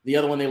 The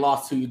other one they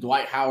lost to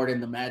Dwight Howard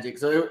and the Magic.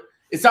 So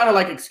it sounded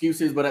like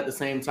excuses, but at the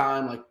same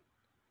time, like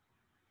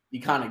you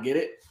kind of get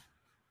it.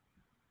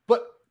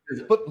 But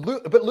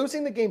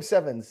losing the game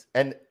sevens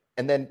and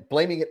then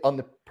blaming it on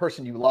the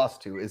person you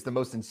lost to is the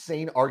most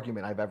insane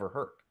argument I've ever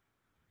heard.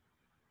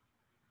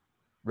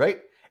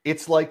 Right?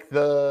 It's like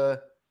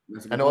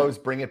I know I always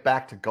bring it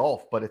back to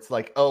golf, but it's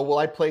like, oh, well,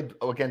 I played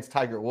against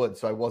Tiger Woods,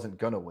 so I wasn't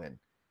going to win.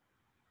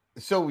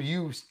 So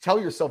you tell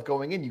yourself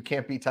going in, you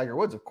can't beat Tiger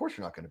Woods. Of course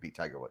you're not going to beat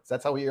Tiger Woods.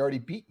 That's how he already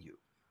beat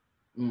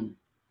you.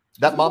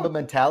 That Mamba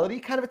mentality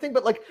kind of a thing.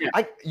 But like,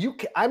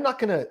 I'm not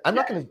going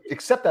to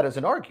accept that as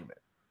an argument.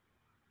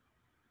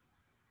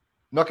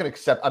 I'm not going to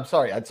accept. I'm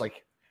sorry. It's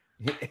like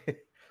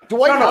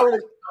Dwight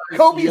Howard.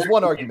 Kobe's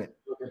one argument.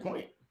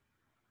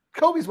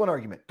 Kobe's one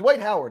argument.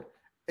 Dwight Howard.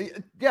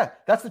 Yeah,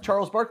 that's the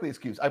Charles Barkley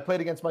excuse. I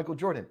played against Michael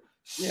Jordan.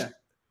 Yeah.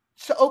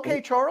 So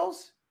okay,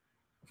 Charles.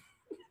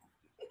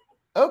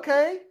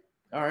 Okay.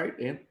 All right,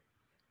 Dan.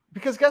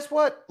 Because guess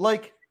what?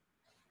 Like,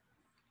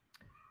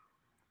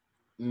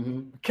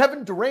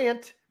 Kevin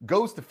Durant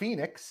goes to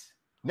Phoenix.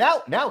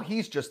 Now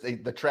he's just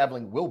the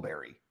traveling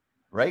Wilbury,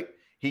 right?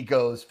 He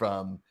goes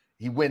from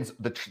he wins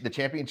the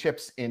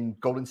championships in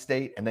Golden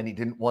State, and then he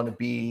didn't want to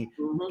be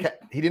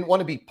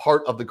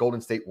part of the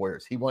Golden State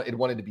Warriors. It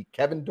wanted to be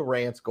Kevin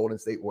Durant's Golden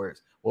State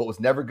Warriors. Well, it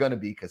was never going to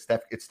be because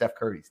it's Steph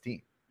Curry's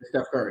team.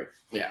 Steph Curry,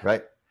 yeah,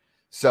 right.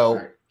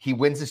 So he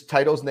wins his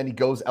titles, and then he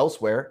goes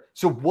elsewhere.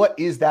 So what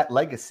is that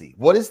legacy?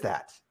 What is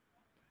that?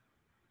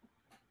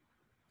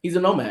 He's a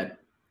nomad.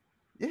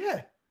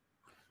 Yeah,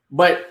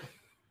 but.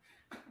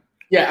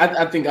 Yeah,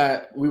 I think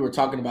we were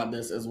talking about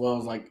this as well.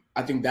 As like,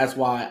 I think that's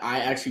why I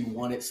actually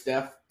wanted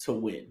Steph to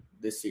win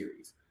this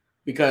series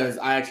because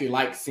I actually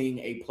like seeing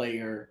a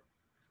player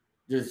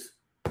just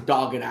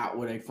dog it out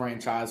with a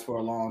franchise for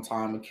a long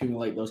time,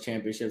 accumulate those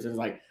championships. It's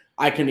like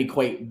I can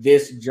equate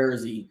this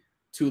jersey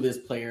to this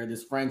player,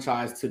 this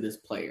franchise to this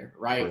player,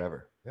 right?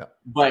 Whatever. Yeah.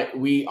 But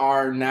we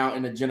are now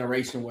in a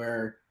generation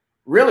where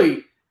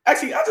really,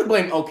 actually, I just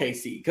blame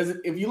OKC because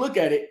if you look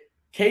at it,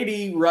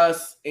 KD,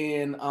 Russ,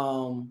 and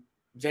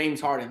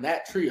James Harden,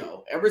 that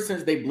trio, ever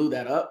since they blew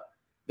that up,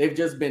 they've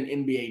just been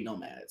NBA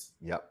nomads.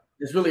 Yep.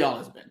 It's really all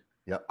it's been.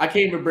 Yep. I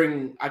can't even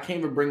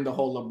bring the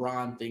whole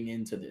LeBron thing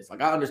into this.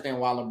 Like, I understand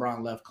why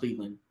LeBron left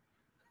Cleveland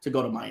to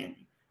go to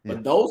Miami.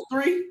 But those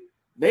three,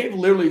 they've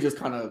literally just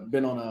kind of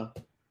been on a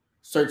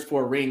search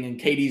for a ring, and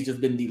KD's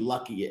just been the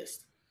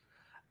luckiest.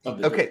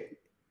 Okay.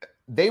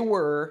 They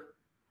were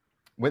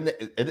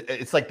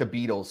it's like the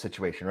Beatles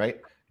situation, right?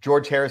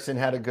 George Harrison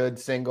had a good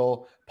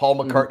single. Paul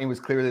McCartney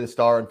was clearly the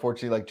star.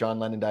 Unfortunately, like John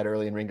Lennon died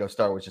early and Ringo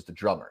Starr was just a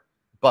drummer.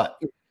 But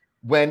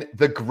when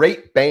the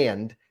great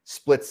band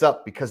splits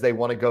up because they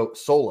want to go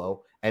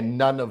solo and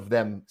none of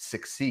them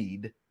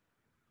succeed,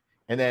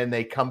 and then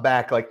they come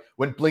back, like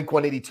when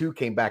Blink-182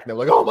 came back, and they're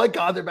like, oh my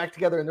God, they're back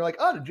together. And they're like,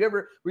 oh,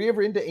 were you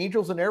ever into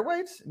Angels and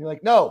Airwaves? And you're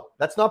like, no,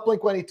 that's not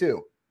Blink-182.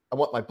 I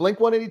want my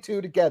Blink-182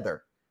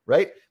 together,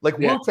 right? Like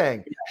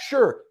Wu-Tang,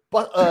 sure.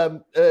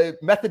 But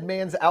Method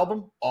Man's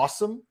album,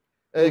 awesome.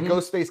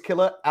 Ghostface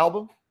Killah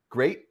album,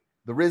 great.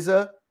 The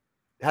RZA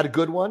had a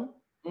good one.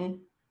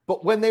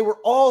 But when they were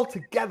all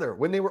together,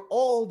 when they were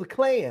all the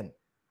clan,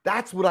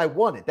 that's what I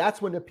wanted.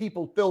 That's when the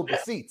people filled the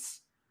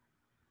seats.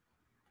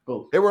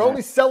 Cool. They were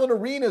only selling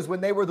arenas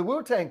when they were the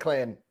Wu-Tang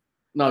Clan.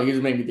 No, you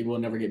just made me think we'll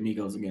never get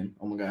Migos again.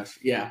 Oh my gosh.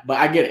 Yeah, but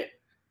I get it.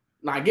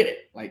 No, I get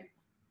it. Like,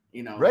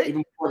 right?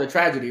 Even before the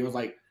tragedy, it was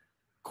like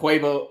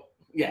Quavo.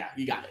 Yeah,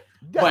 you got it.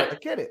 Yeah, but I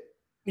get it.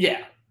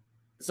 Yeah.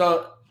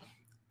 So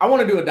I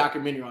want to do a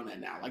documentary on that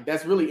now. Like,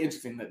 that's really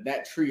interesting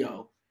that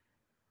trio,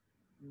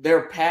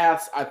 their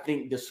paths, I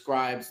think,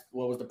 describes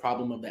what was the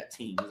problem of that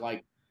team.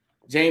 Like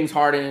James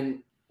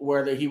Harden,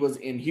 whether he was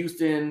in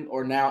Houston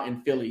or now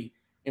in Philly,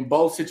 in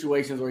both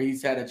situations where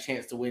he's had a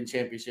chance to win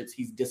championships,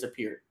 he's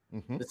disappeared.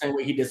 The same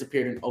way he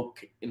disappeared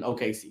in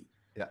OKC.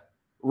 Yeah.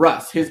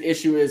 Russ, his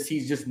issue is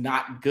he's just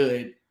not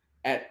good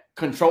at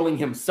controlling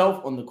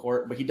himself on the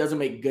court, but he doesn't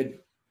make good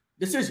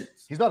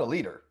decisions. He's not a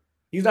leader.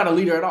 He's not a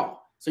leader at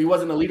all. So he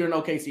wasn't a leader in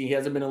OKC. He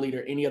hasn't been a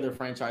leader any other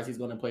franchise he's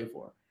going to play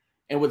for.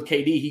 And with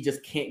KD, he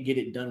just can't get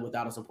it done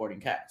without a supporting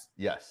cast.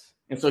 Yes.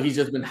 And so he's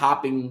just been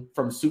hopping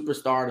from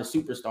superstar to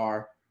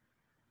superstar.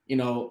 You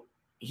know,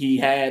 he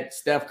had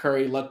Steph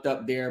Curry lucked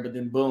up there, but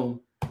then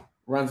boom,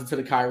 runs into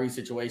the Kyrie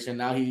situation.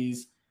 Now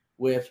he's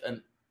with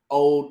an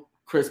old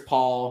Chris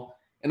Paul,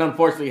 and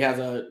unfortunately has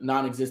a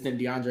non-existent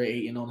DeAndre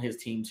Ayton on his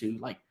team too.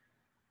 Like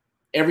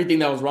everything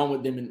that was wrong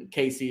with them in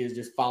KC is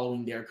just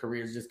following their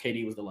careers. Just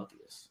KD was the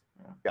luckiest.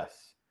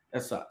 Yes.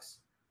 That sucks.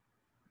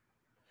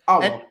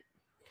 Oh, And-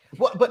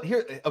 well, but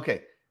here,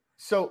 okay.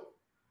 So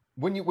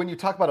when you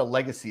talk about a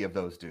legacy of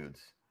those dudes,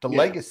 the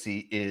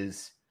legacy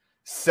is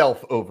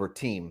self over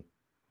team,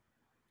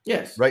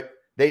 yes, right?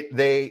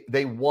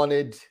 They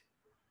wanted.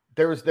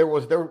 There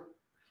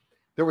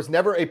was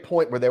never a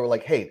point where they were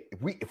like, hey,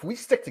 if we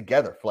stick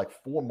together for like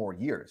 4 more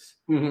years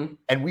Mm-hmm.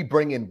 and we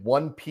bring in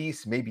one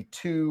piece, maybe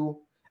 2,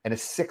 and a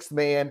 6th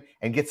man,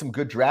 and get some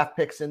good draft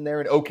picks in there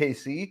in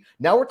OKC,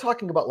 now we're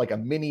talking about like a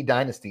mini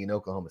dynasty in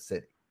Oklahoma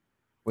City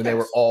when they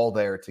were all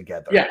there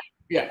together.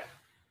 Yeah.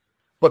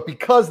 But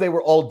because they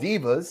were all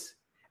divas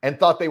and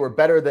thought they were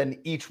better than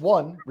each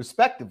one,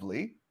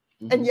 respectively,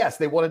 and yes,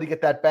 they wanted to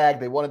get that bag,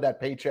 they wanted that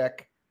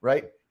paycheck,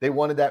 right? They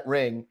wanted that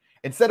ring.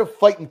 Instead of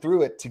fighting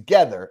through it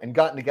together and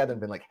gotten together and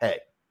been like, hey,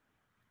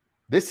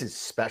 this is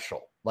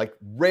special. Like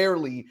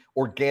rarely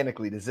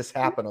organically does this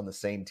happen on the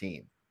same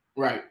team.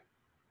 Right.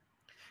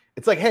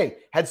 It's like, hey,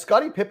 had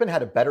Scottie Pippen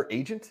had a better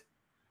agent,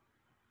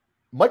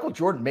 Michael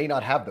Jordan may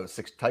not have those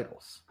 6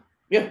 titles.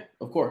 Yeah,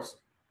 of course.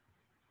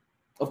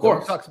 Of Nobody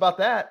course. talks about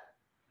that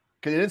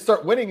because he didn't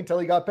start winning until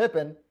he got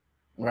Pippen.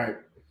 Right.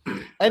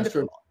 And That's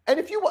true. And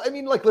if you, I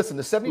mean, like, listen,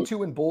 the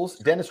 72 in Bulls,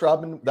 Dennis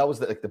Rodman, that was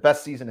the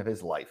best season of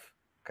his life.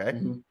 Okay.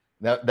 Mm-hmm.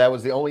 That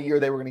was the only year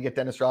they were going to get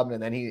Dennis Rodman,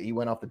 and then he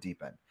went off the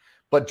deep end.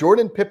 But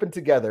Jordan and Pippen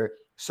together,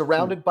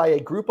 surrounded by a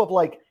group of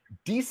like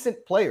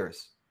decent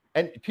players,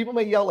 and people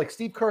may yell like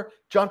Steve Kerr,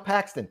 John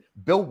Paxton,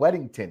 Bill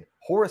Weddington,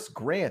 Horace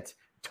Grant,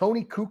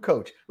 Tony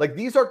Kukoc. Like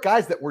these are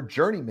guys that were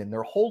journeymen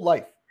their whole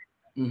life.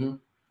 Mm-hmm.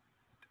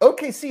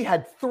 OKC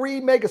had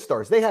 3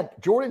 megastars. They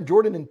had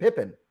Jordan, and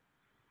Pippen.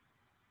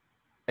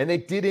 And they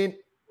didn't.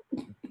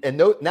 And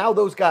now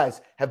those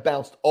guys have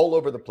bounced all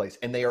over the place,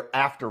 and they are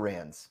after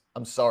Rands.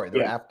 I'm sorry,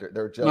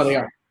 they're just. No, they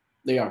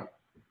are.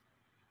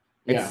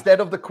 Yeah. Instead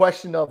of the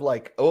question of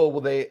like, oh, will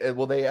they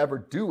ever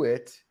do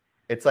it?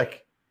 It's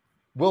like,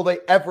 will they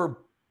ever?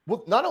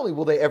 Well, not only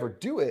will they ever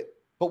do it,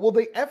 but will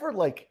they ever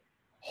like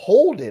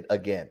hold it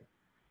again?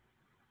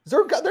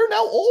 They're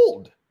now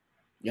old.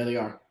 Yeah, they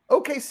are.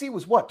 OKC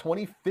was what,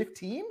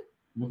 2015?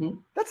 Mm-hmm.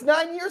 That's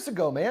 9 years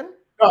ago, man.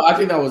 No, I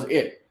think that was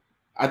it.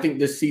 I think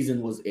this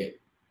season was it.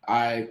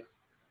 I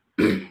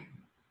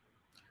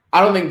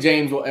don't think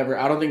James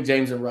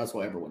and Russ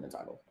will ever win the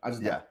title. I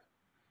just don't.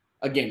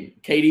 Again,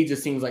 KD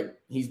just seems like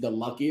he's the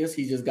luckiest.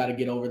 He's just got to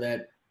get over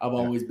that I've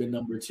always been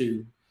number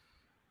 2,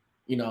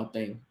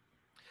 thing.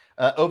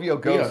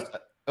 Ovio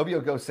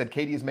Ghost said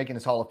KD is making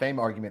his Hall of Fame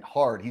argument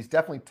hard. He's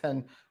definitely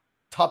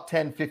top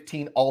 10,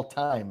 15 all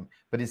time,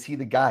 but is he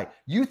the guy?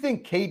 You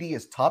think KD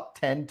is top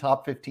 10,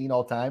 top 15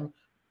 all time?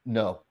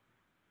 No,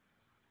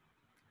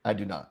 I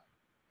do not.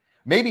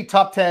 Maybe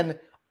top 10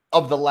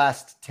 of the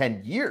last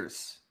 10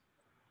 years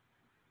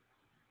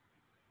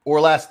or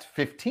last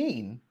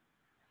 15.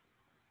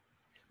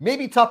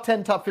 Maybe top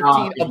 10, top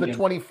 15 of the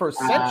 21st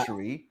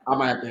century. I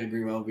might have to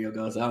agree with Ovio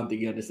Ghost. I don't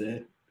think you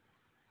understand.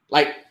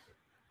 Like,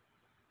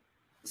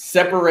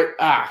 separate.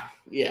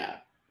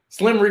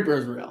 Slim Reaper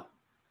is real.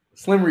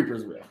 Slim Reaper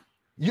is real.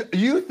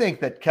 You think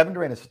that Kevin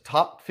Durant is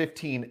top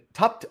 15,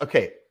 top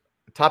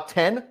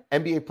 10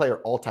 NBA player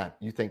all time?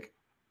 You think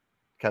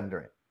Kevin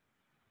Durant?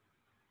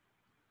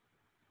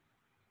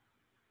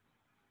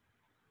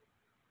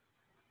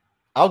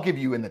 I'll give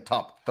you in the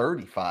top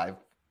 35,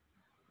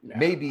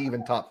 maybe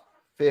even top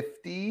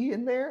 50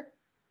 in there.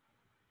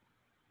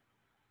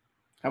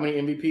 How many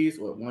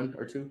MVPs? What, 1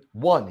 or 2?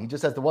 1. He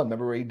just has the 1.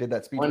 Remember where he did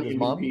that speech with his MVP,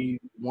 mom?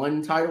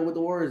 1 title with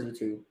the Warriors or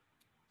 2?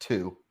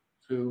 2.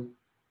 2.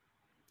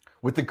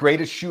 With the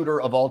greatest shooter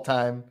of all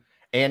time,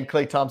 and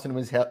Klay Thompson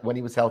when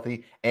he was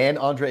healthy, and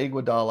Andre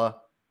Iguodala,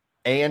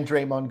 and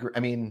Draymond Green. I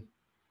mean,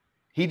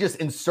 he just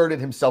inserted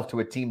himself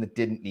to a team that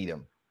didn't need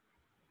him.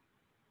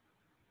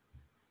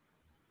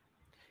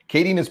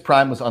 KD in his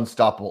prime was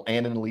unstoppable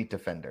and an elite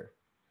defender.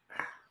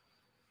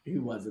 He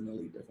was an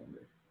elite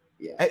defender.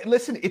 Yeah.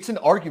 Listen, it's an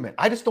argument.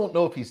 I just don't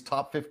know if he's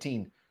top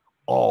 15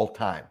 all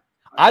time.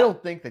 I don't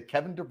think that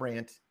Kevin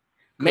Durant.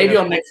 Maybe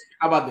on next.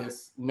 How about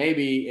this?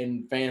 Maybe,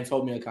 and fans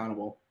hold me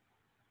accountable.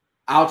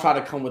 I'll try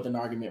to come with an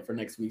argument for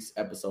next week's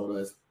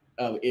episode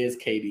of is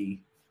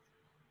KD.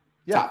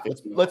 Yeah, top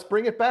 15. let's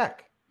bring it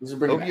back. Let's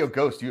bring it Ovio back.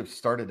 Ghost, you have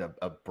started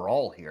a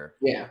brawl here.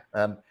 Yeah.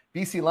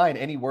 BC Lion,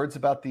 any words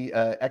about the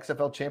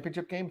XFL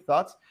championship game?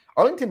 Thoughts?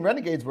 Arlington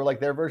Renegades were like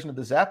their version of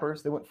the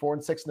Zappers. They went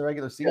 4-6 in the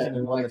regular season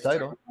and won the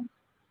title.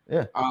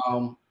 Yeah.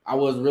 I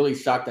was really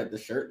shocked at the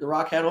shirt The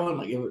Rock had on.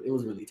 Like it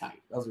was really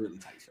tight. That was a really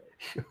tight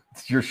shirt.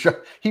 Your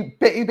shirt. He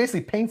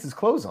basically paints his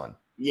clothes on.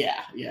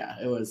 Yeah,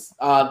 it was.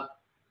 I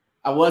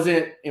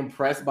wasn't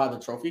impressed by the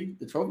trophy.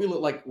 The trophy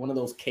looked like one of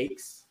those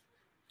cakes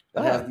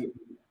that has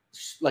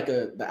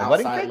the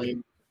outside layer.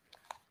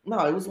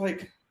 No, it was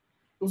weird.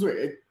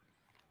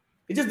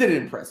 It just didn't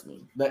impress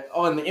me.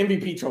 And the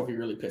MVP trophy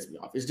really pissed me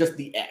off. It's just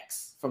the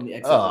X from the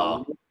XFL.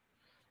 Oh.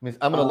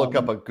 I'm going to look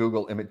up a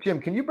Google image. Jim,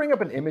 can you bring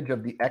up an image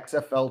of the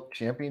XFL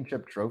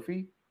championship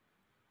trophy?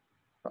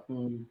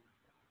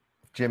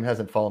 Jim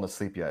hasn't fallen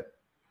asleep yet.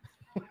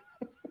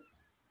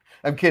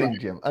 I'm kidding,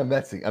 Jim. I'm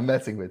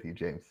messing with you,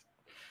 James.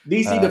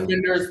 DC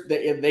Defenders,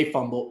 they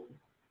fumbled.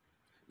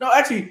 No,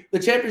 actually, the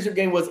championship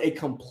game was a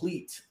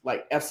complete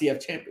FCF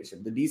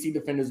championship. The DC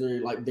Defenders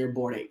are they're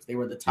board apes. They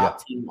were the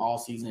top team all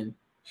season.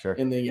 Sure.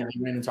 And then they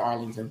ran into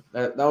Arlington.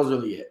 That was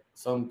really it.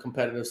 Some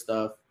competitive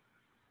stuff.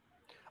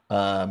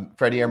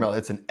 Freddie Emerald,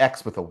 it's an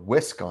X with a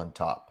whisk on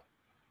top,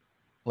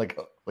 like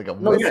a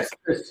whisk.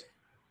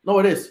 No,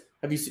 it is.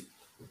 Have you seen?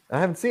 I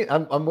haven't seen.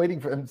 I'm waiting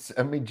for him.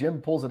 I mean,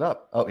 Jim pulls it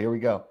up. Oh, here we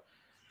go.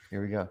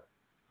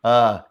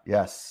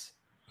 Yes,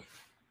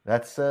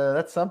 that's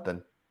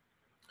something.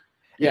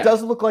 Yeah. It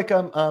does look like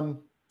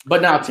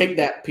But now take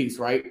that piece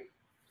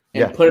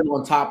and put it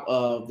on top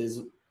of this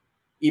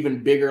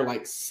even bigger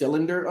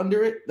cylinder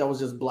under it that was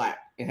just black.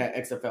 It had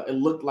XFL. It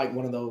looked like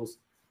one of those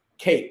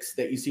cakes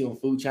that you see on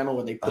Food Channel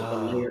where they put the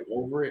layer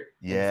over it.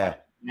 Yeah.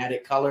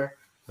 Matte color.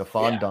 The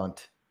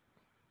fondant.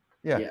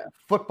 Yeah.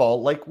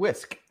 Football like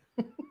whisk.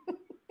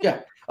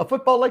 Yeah. A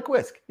football like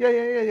whisk. Yeah.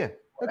 Okay.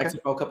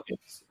 XFL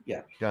cupcakes.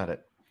 Yeah. Got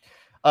it.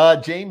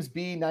 James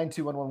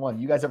B92111.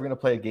 You guys ever going to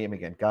play a game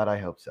again? God, I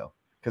hope so.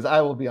 Because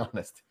I will be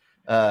honest.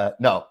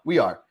 No, we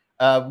are.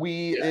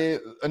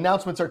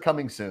 Announcements are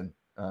coming soon.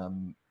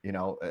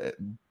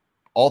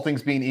 All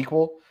things being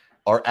equal,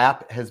 our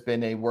app has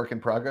been a work in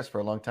progress for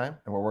a long time,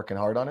 and we're working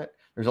hard on it.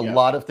 There's a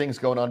lot of things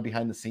going on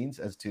behind the scenes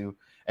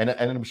and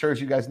I'm sure, as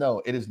you guys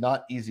know, it is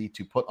not easy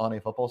to put on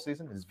a football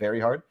season. It's very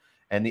hard.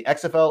 And the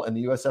XFL and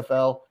the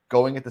USFL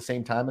going at the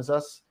same time as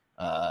us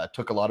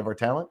took a lot of our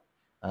talent.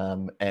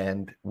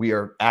 And we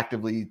are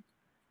actively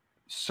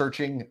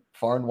searching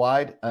far and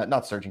wide,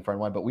 not searching far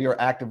and wide, but we are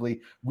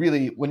actively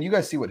really, when you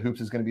guys see what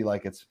hoops is going to be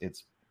like, it's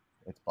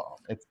bomb.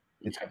 It's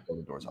going to blow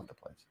the doors off the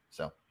place.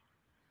 So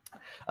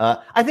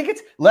I think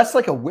it's less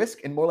like a whisk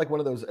and more like one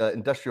of those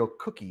industrial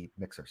cookie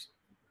mixers.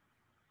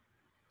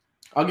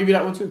 I'll give you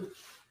that one too.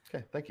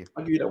 Okay, thank you.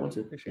 I'll give you that one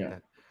too. Appreciate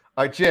that.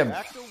 All right, Jim.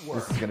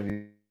 This is going to be.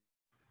 Here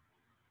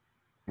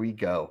we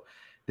go.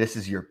 This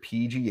is your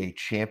PGA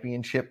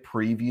Championship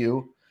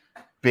preview.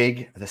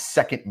 The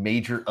second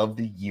major of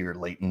the year,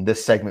 Leighton.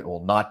 This segment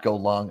will not go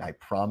long, I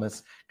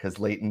promise, because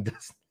Leighton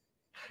does.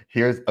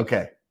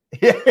 Okay.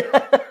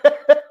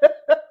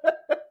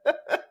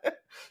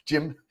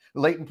 Jim.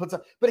 Leighton puts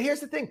up, but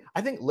here's the thing.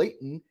 I think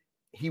Leighton,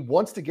 he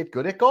wants to get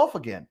good at golf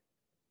again.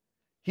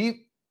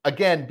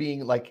 Again,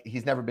 being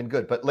he's never been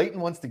good, but Leighton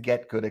wants to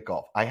get good at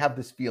golf. I have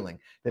this feeling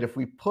that if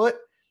we put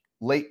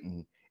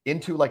Leighton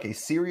into a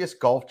serious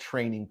golf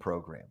training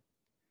program,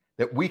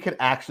 that we could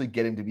actually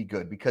get him to be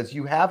good because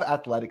you have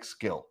athletic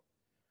skill.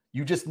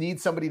 You just need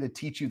somebody to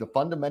teach you the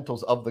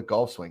fundamentals of the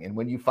golf swing. And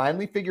when you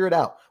finally figure it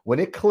out, when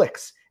it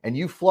clicks and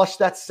you flush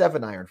that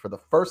 7-iron for the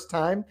first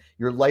time,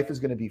 your life is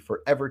going to be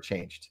forever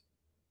changed.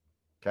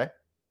 Okay,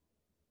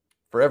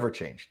 forever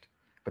changed.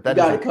 But that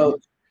you got it,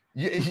 coach.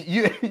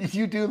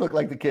 You do look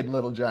like the kid in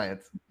Little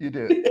Giants. You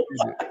do.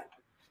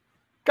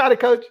 Got it,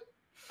 coach.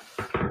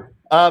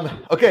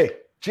 Okay,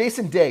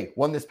 Jason Day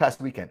won this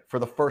past weekend for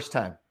the first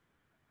time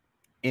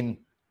in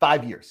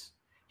 5 years.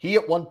 He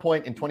at one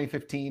point in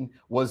 2015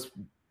 was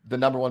the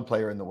number one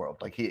player in the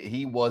world.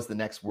 He was the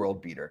next world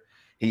beater.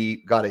 He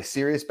got a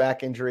serious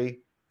back injury,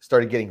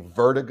 started getting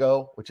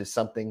vertigo, which is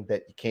something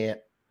that you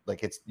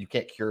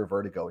can't cure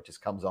vertigo. It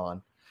just comes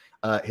on.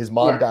 His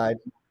mom died.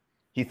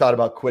 He thought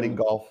about quitting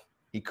golf.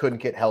 He couldn't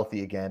get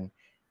healthy again.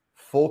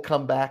 Full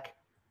comeback.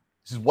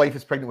 His wife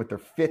is pregnant with their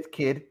 5th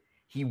kid.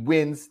 He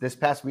wins this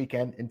past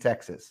weekend in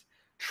Texas,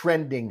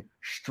 trending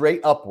straight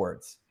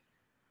upwards.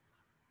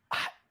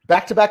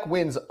 Back-to-back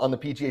wins on the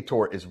PGA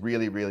Tour is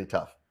really, really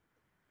tough,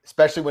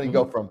 especially when you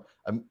go from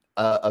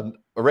a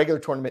regular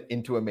tournament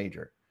into a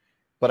major.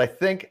 But I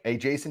think a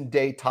Jason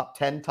Day top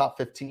 10, top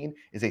 15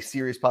 is a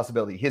serious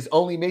possibility. His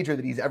only major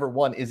that he's ever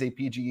won is a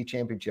PGA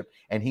championship,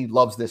 and he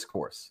loves this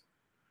course.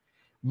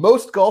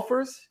 Most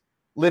golfers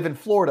live in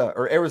Florida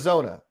or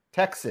Arizona,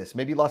 Texas,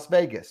 maybe Las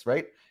Vegas,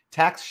 right?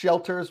 Tax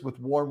shelters with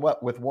warm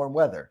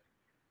weather.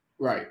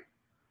 Right.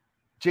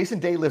 Jason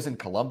Day lives in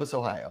Columbus,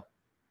 Ohio.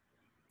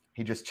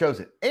 He just chose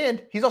it.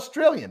 And he's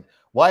Australian.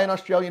 Why an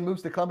Australian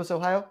moves to Columbus,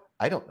 Ohio?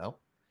 I don't know.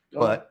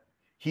 But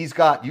he's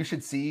got, you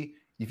should see,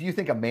 if you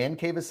think a man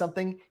cave is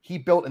something, he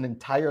built an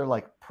entire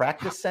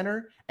practice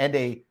center and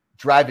a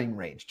driving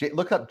range.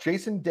 Look up,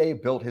 Jason Day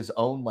built his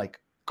own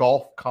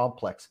golf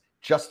complex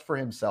just for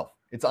himself.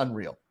 It's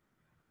unreal.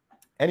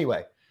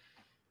 Anyway,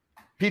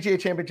 PGA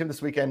Championship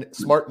this weekend.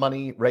 Smart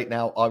money right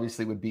now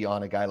obviously would be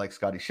on a guy like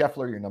Scotty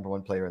Scheffler, your number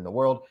one player in the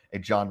world. A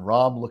Jon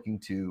Rahm looking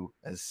to,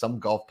 as some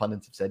golf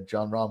pundits have said,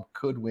 Jon Rahm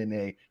could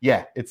win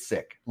it's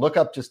sick. Look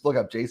up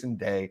Jason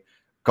Day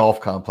Golf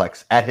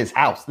Complex at his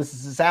house. This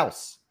is his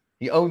house.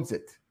 He owns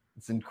it.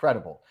 It's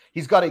incredible.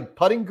 He's got a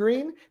putting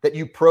green that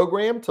you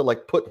program to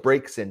like put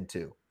breaks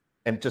into,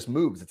 and it just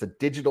moves. It's a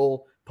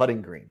digital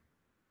putting green.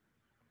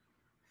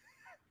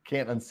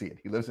 Can't unsee it.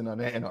 He lives in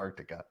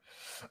Antarctica.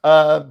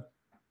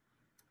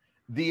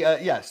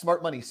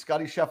 Smart money.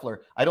 Scotty Scheffler.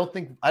 I don't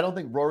think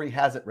Rory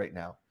has it right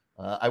now.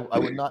 I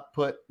would not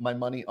put my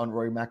money on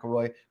Rory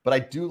McIlroy, but I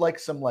do like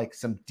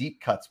some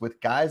deep cuts with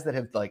guys that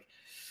have like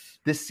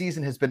this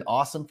season has been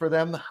awesome for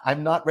them.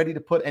 I'm not ready to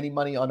put any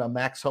money on a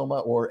Max Homa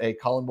or a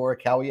Colin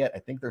Morikawa yet. I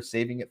think they're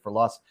saving it for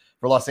Los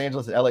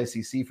Angeles at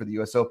LACC for the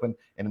U.S. Open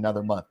in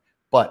another month.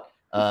 But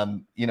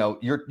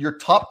your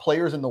top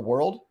players in the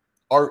world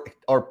are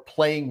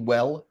playing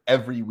well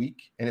every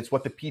week, and it's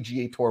what the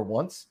PGA Tour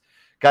wants.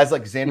 Guys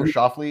like Xander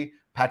Schauffele,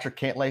 Patrick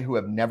Cantlay, who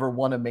have never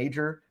won a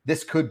major.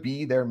 This could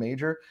be their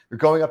major. They're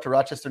going up to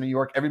Rochester, New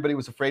York. Everybody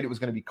was afraid it was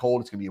going to be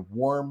cold. It's going to be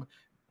warm.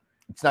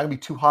 It's not going to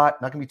be too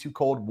hot, not going to be too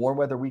cold. Warm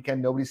weather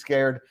weekend. Nobody's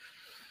scared.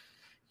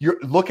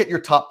 Look at your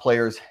top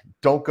players.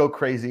 Don't go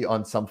crazy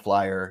on some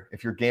flyer.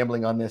 If you're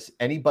gambling on this,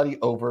 anybody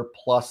over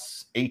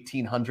plus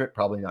 1,800,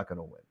 probably not going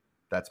to win.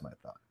 That's my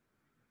thought.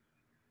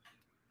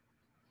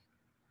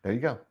 There you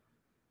go.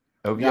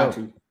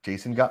 OVO.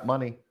 Jason got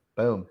money.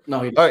 Boom. No,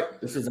 all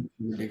right. This is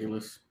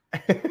ridiculous.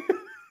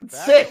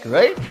 Sick,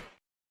 right?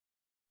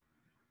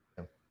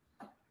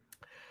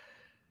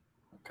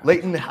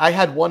 Leighton, I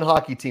had one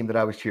hockey team that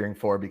I was cheering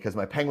for because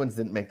my Penguins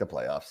didn't make the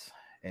playoffs.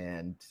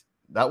 And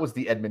that was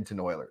the Edmonton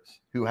Oilers,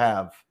 who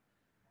have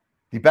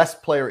the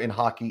best player in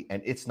hockey,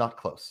 and it's not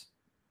close.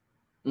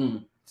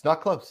 It's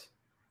not close.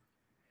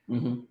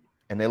 Mm-hmm.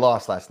 And they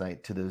lost last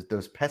night to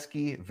those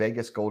pesky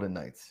Vegas Golden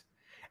Knights.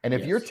 And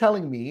if you're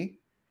telling me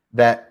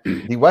that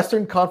the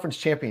Western Conference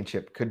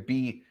Championship could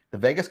be the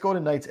Vegas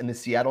Golden Knights and the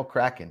Seattle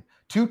Kraken,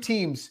 two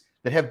teams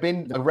that have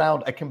been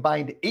around a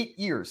combined 8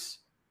 years.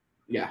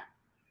 Yeah.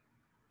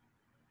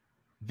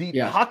 The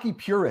hockey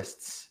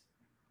purists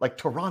like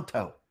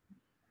Toronto,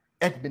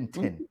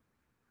 Edmonton,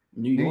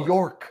 New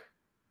York,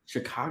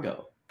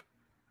 Chicago,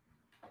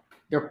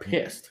 they're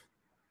pissed.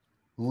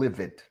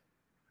 Livid.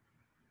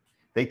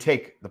 They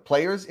take the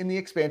players in the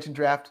expansion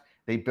draft.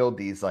 They build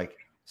these like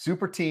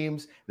super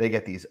teams. They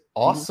get these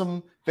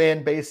awesome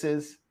fan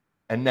bases.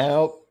 And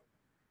now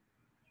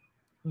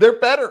they're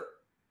better.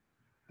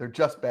 They're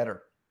just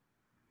better.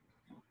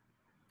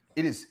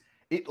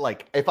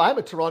 If I'm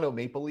a Toronto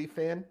Maple Leaf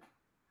fan,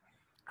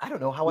 I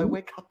don't know how I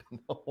wake up in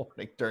the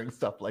morning during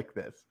stuff like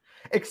this.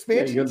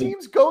 Expansion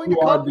teams going to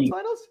conference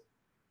finals?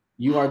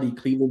 You are the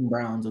Cleveland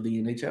Browns of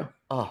the NHL.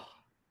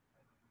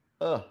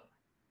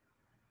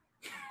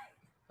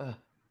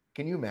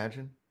 Can you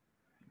imagine?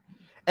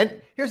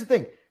 And here's the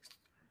thing.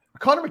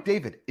 Connor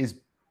McDavid is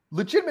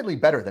legitimately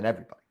better than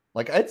everybody.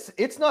 Like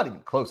it's not even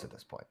close at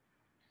this point.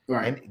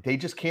 Right. And they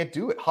just can't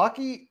do it.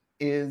 Hockey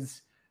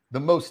is the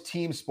most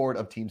team sport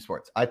of team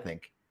sports, I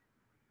think,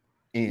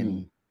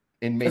 in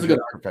major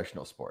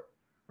professional sport,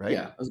 right?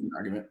 Yeah, that's a good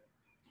argument.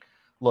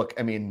 Look,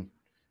 I mean,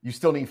 you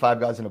still need 5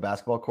 guys in a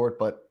basketball court,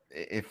 but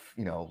if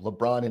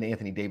LeBron and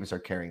Anthony Davis are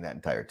carrying that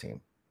entire team,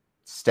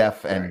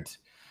 Steph and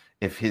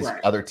if his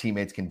other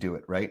teammates can do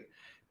it, right?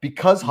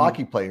 Because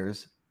hockey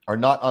players are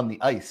not on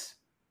the ice.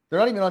 They're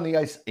not even on the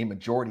ice a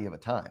majority of the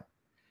time.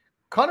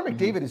 Connor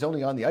McDavid is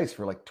only on the ice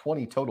for like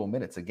 20 total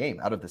minutes a game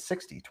out of the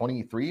 60,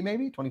 23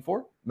 maybe,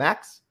 24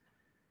 max.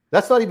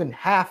 That's not even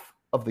half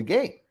of the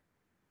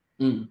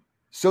game.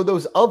 So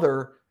those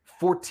other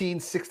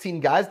 14, 16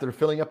 guys that are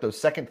filling up those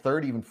second,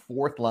 third, even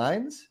fourth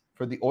lines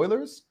for the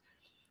Oilers,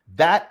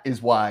 that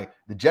is why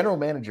the general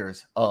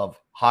managers of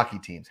hockey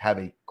teams have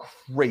a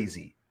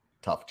crazy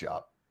tough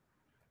job.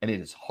 And it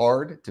is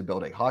hard to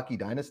build a hockey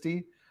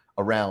dynasty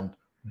around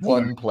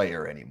one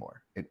player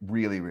anymore. It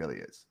really, really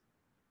is.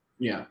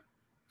 Yeah.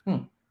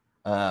 You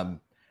kind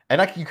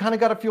of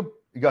got to feel.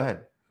 Go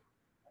ahead.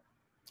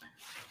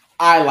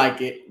 I like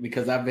it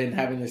because I've been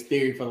having this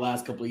theory for the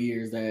last couple of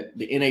years that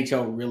the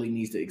NHL really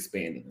needs to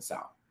expand in the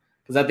South.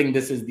 Because I think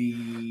this is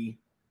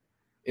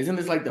isn't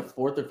this like the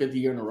 4th or 5th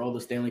year in a row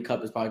the Stanley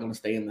Cup is probably going to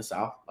stay in the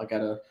South, like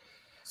at a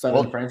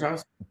Southern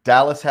franchise?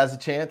 Dallas has a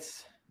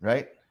chance,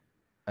 right?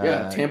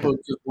 Yeah, Tampa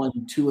just won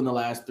 2 in the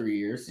last 3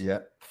 years. Yeah,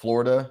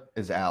 Florida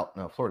is out.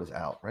 No, Florida's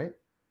out, right?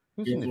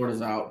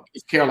 Florida's out.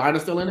 Is Carolina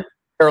still in it?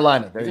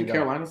 Carolina. There you go.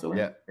 Carolina still in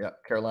it? Yeah.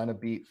 Carolina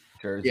beat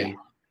Jersey.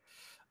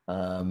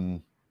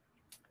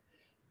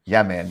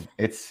 Yeah, man.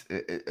 It's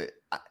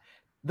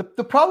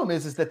the problem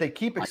is that they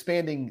keep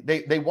expanding.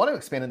 They want to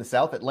expand in the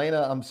South.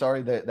 Atlanta, I'm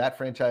sorry that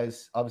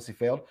franchise obviously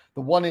failed.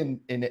 The one in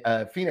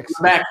Phoenix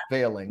is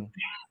failing.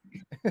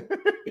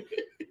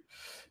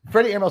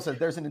 Freddie Amerl says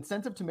there's an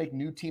incentive to make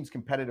new teams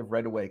competitive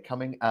right away,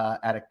 coming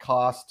at a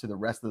cost to the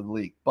rest of the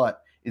league.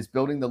 But is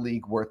building the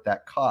league worth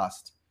that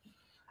cost?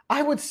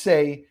 I would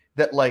say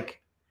that,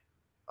 like,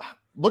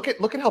 look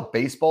at how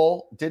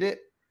baseball did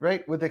it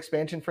right, with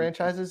expansion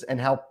franchises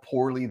and how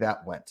poorly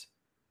that went.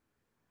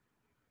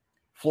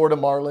 Florida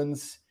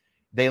Marlins,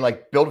 they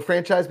like built a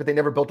franchise, but they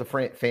never built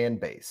a fan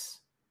base.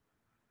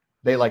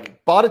 They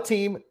like bought a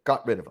team,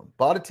 got rid of them.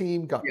 Bought a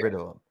team, got rid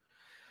of them.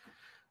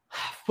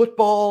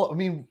 Football, I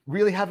mean,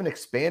 really haven't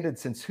expanded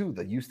since who?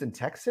 The Houston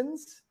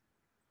Texans?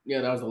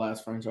 Yeah, that was the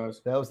last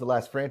franchise. That was the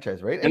last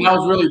franchise, right? And that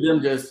was really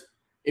them just,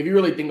 if you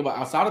really think about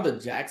outside of the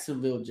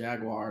Jacksonville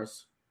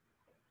Jaguars,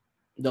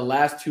 the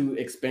last two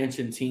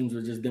expansion teams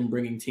were just them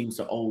bringing teams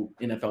to old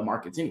NFL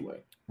markets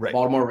anyway. Right.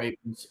 Baltimore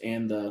Ravens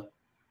and the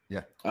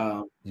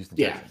Houston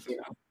Texans.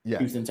 Yeah.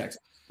 Houston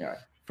Texans. Yeah. Right.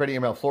 Freddie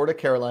ML, Florida,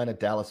 Carolina,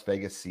 Dallas,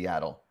 Vegas,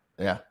 Seattle.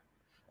 Yeah.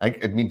 I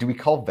mean, do we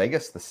call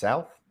Vegas the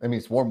South? I mean,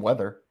 it's warm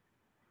weather.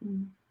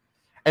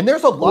 And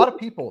there's a lot of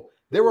people.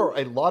 There are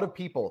a lot of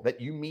people that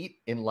you meet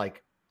in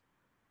like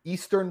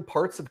eastern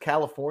parts of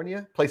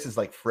California, places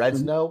like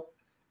Fresno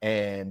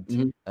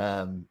and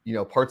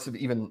parts of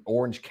even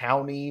Orange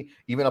County,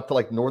 even up to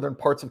like northern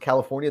parts of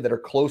California that are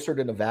closer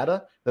to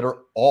Nevada, that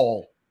are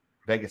all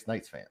Vegas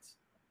Knights fans.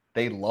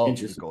 They love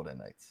the Golden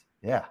Knights.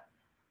 Yeah.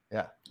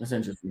 That's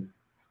interesting.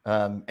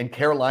 And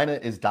Carolina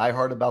is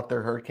diehard about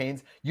their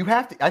Hurricanes. You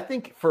have to, I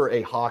think, for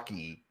a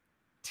hockey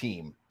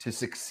team to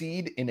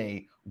succeed in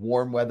a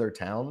warm weather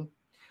town,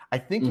 I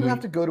think you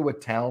have to go to a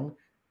town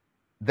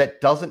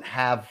that doesn't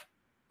have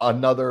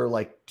another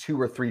like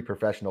 2 or 3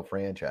 professional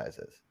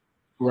franchises.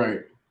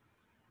 Right.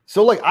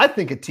 So like I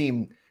think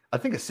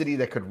a city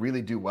that could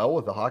really do well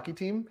with a hockey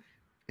team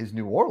is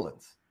New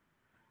Orleans.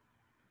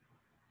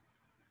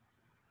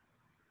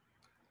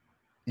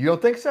 You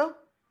don't think so?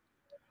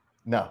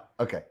 No.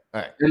 Okay.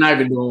 All right. They're not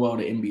even doing well,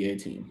 the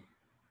NBA team.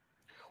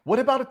 What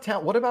about a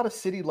town? What about a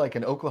city like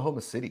an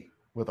Oklahoma City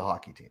with a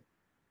hockey team?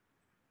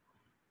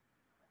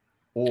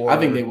 Or I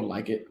think they would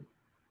like it.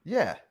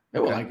 Yeah. They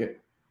would like it.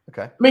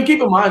 Okay. I mean,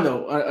 keep in mind,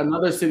 though,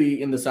 another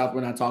city in the South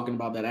we're not talking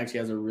about that actually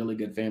has a really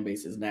good fan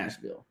base is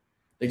Nashville.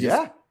 They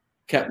just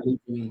kept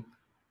losing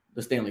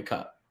the Stanley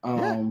Cup.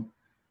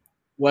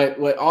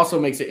 What also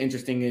makes it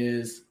interesting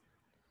is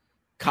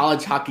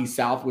College Hockey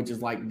South, which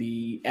is like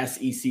the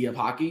SEC of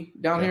hockey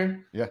down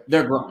here. Yeah.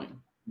 They're growing.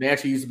 They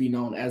actually used to be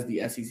known as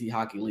the SEC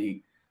Hockey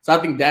League. So I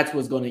think that's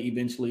what's going to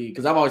eventually,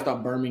 because I've always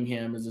thought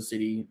Birmingham is a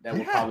city that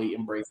will probably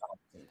embrace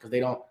hockey because they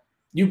don't,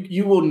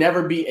 you will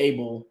never be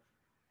able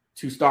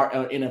to start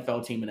an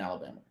NFL team in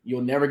Alabama.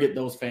 You'll never get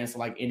those fans to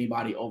like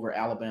anybody over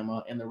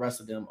Alabama and the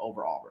rest of them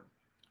over Auburn.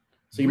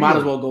 So you might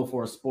as well go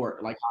for a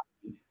sport like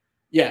hockey.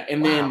 Yeah.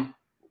 And then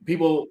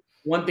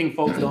one thing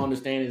folks don't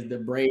understand is the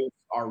Braves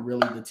are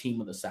really the team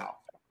of the South.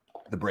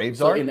 The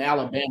Braves are? In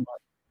Alabama.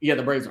 Yeah,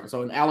 the Braves are.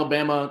 So in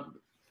Alabama,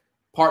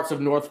 parts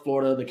of North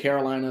Florida, the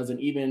Carolinas, and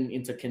even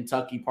into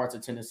Kentucky, parts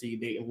of Tennessee,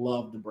 they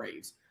love the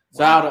Braves.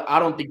 So I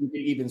don't think you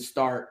could even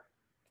start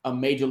a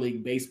Major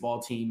League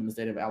Baseball team in the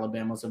state of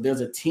Alabama. So if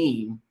there's a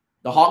team,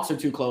 the Hawks are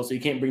too close, so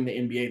you can't bring the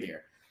NBA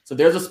there. So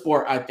there's a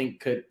sport I think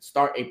could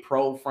start a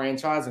pro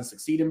franchise and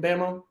succeed in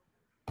Bama.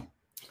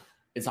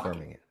 It's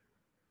hockey.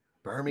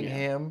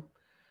 Birmingham.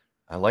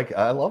 Yeah.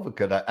 I love a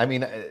good. I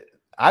mean,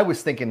 I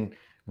was thinking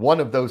one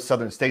of those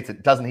southern states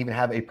that doesn't even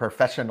have a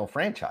professional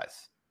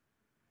franchise.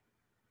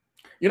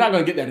 You're not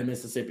going to get that in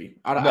Mississippi.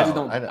 I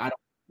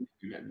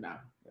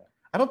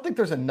don't think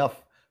there's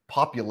enough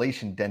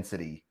population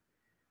density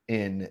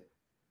in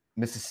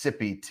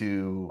Mississippi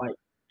to like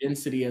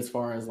density as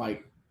far as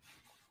like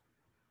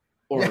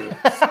Orioles.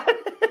 I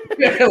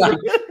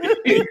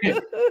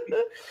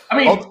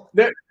mean,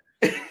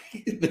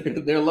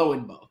 they're low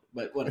in both,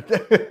 but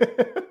whatever.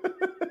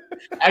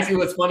 Actually,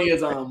 what's funny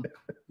is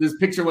this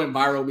picture went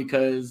viral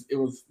because it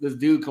was this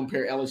dude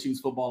compared LSU's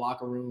football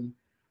locker room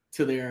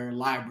to their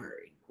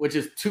library, which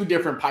is 2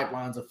 different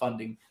pipelines of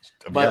funding.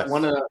 But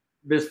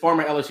this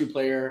former LSU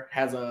player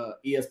has a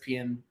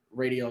ESPN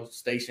radio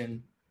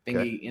station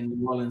thingy in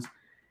New Orleans,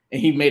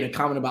 and he made a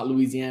comment about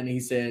Louisiana. He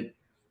said,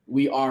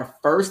 "We are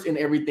first in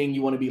everything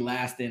you want to be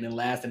last in, and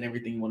last in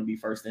everything you want to be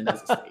first in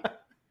as a state."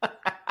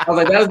 I was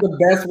like, that is the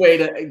best way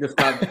to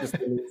describe this.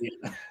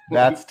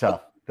 That's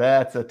tough.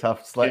 That's a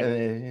tough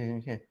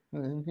slide.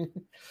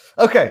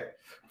 Okay.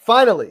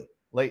 Finally,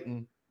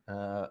 Leighton,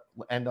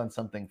 end on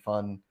something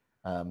fun.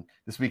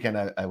 This weekend,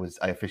 I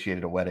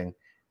officiated a wedding,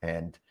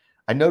 and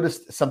I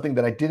noticed something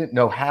that I didn't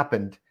know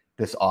happened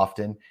this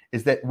often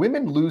is that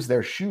women lose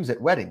their shoes at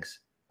weddings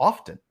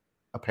often,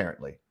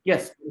 apparently.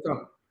 Yes.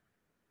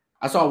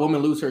 I saw a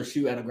woman lose her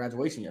shoe at a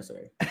graduation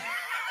yesterday.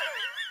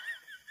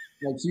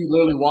 Like she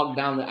literally walked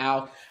down the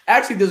aisle.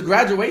 Actually, this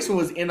graduation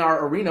was in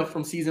our arena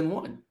from season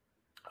 1.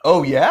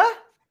 Oh, yeah?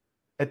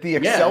 At the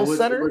Excel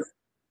Center?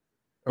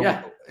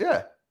 Yeah.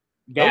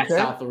 Gas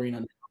South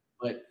Arena.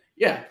 But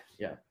yeah.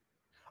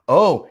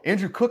 Oh,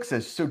 Andrew Cook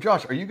says, so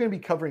Josh, are you going to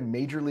be covering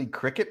Major League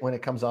Cricket when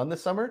it comes on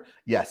this summer?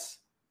 Yes.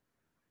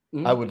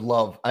 Mm-hmm. I would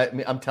love,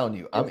 I'm telling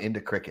you, I'm into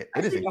cricket.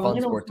 It is a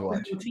fun sport to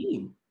watch.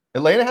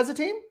 Atlanta has a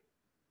team?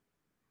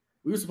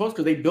 We were supposed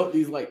to, they built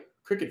these like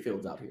cricket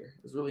fields out here.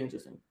 It's really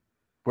interesting.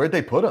 Where'd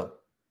they put them?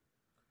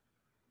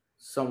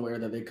 Somewhere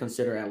that they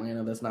consider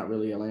Atlanta. That's not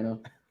really Atlanta.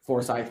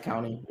 Forsyth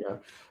County, yeah,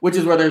 which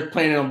is where they're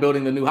planning on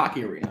building the new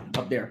hockey arena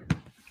up there.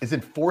 Is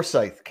in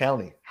Forsyth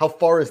County. How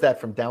far is that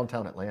from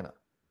downtown Atlanta?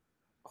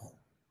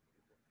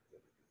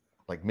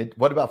 Like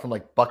what about from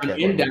like Buckhead? I'm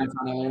in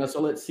downtown Atlanta,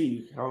 so let's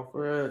see how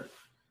far.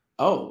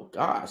 Oh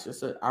gosh,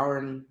 it's an hour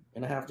and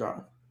a half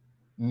drive.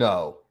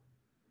 No.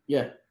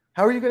 Yeah.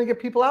 How are you going to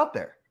get people out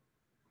there?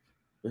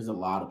 There's a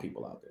lot of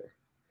people out there.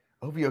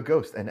 OVO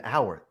Ghost, an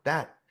hour.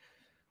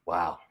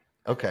 Wow.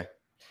 Okay.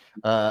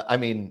 I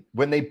mean,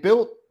 when they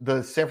built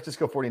the San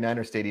Francisco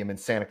 49ers Stadium in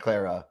Santa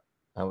Clara,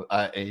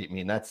 I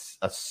mean, that's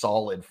a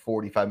solid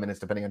 45 minutes,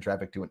 depending on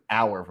traffic, to an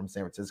hour from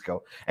San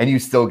Francisco, and you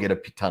still get a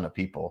ton of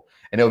people.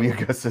 And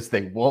OVO Ghost says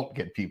they won't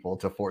get people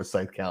to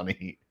Forsyth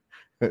County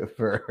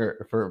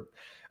for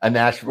a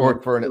Nashville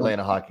or for an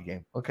Atlanta hockey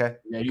game. Okay.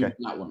 Yeah, you do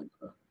not want to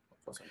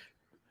go.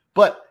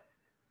 But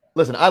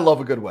listen, I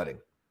love a good wedding.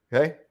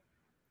 Okay.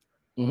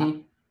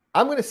 Mm-hmm.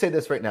 I'm going to say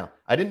this right now.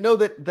 I didn't know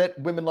that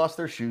women lost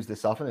their shoes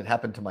this often. It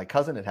happened to my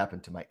cousin. It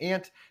happened to my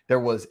aunt. There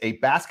was a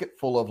basket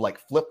full of like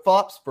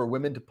flip-flops for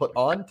women to put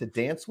on to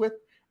dance with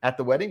at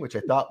the wedding, which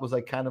I thought was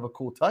like kind of a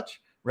cool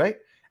touch, right?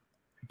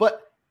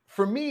 But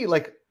for me,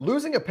 like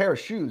losing a pair of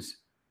shoes,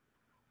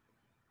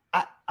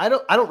 I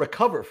don't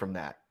recover from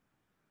that.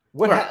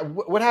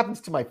 What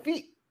happens to my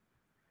feet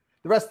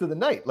the rest of the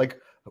night?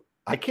 Like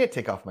I can't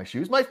take off my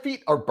shoes. My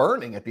feet are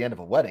burning at the end of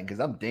a wedding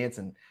because I'm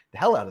dancing the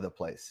hell out of the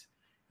place.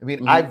 I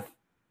mean,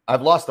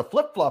 I've lost a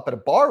flip-flop at a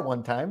bar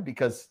one time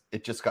because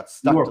it just got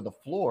stuck to the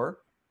floor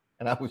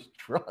and I was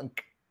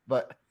drunk.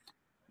 But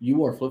you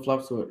wore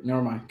flip-flops to it.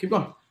 Never mind. Keep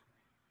going.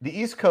 The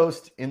East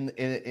Coast in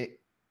the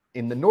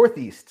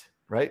Northeast,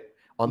 right?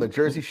 On the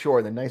Jersey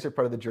Shore, the nicer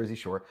part of the Jersey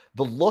Shore,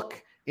 the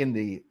look in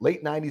the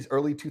late 90s,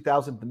 early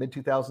 2000s, the mid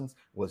 2000s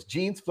was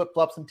jeans,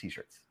 flip-flops, and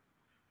t-shirts.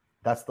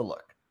 That's the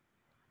look.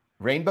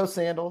 Rainbow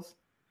sandals,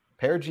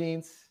 pair of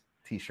jeans,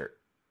 t-shirt.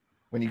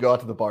 When you go out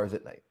to the bars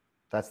at night,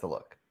 that's the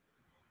look.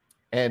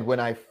 And when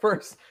I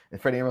first, and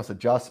Freddie Amos said,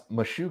 Joss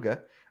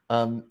Mashuga,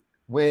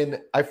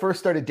 when I first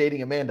started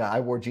dating Amanda,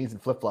 I wore jeans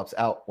and flip-flops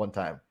out one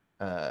time.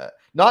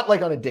 Not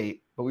like on a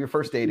date, but we were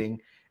first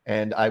dating,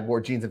 and I wore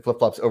jeans and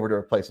flip-flops over to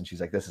her place, and she's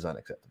like, this is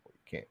unacceptable.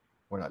 You can't.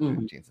 We're not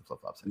doing jeans and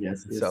flip-flops anymore.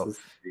 Yes, so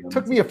it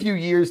took me a few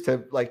years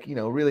to like,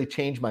 really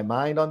change my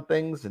mind on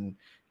things. And,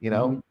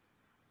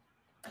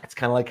 it's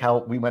kind of like how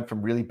we went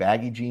from really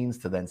baggy jeans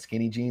to then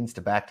skinny jeans to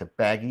back to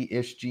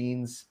baggy-ish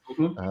jeans.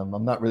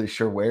 I'm not really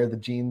sure where the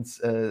jeans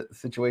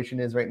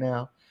situation is right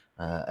now.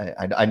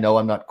 I know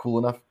I'm not cool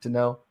enough to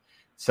know.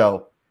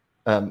 So,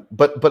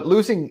 but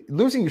losing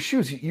your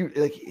shoes, you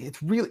like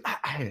it's really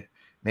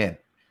man.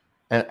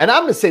 And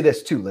I'm going to say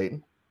this too,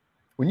 Leighton.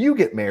 When you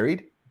get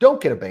married, don't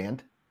get a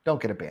band.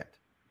 Don't get a band.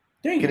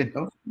 Just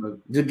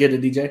get a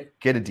DJ.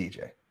 Get a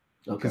DJ.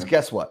 Because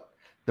guess what?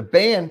 The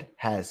band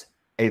has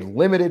a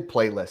limited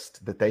playlist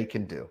that they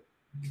can do.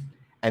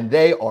 And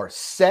they are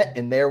set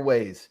in their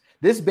ways.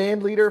 This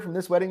band leader from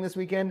this wedding this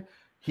weekend,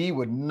 he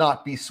would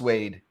not be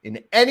swayed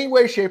in any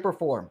way, shape, or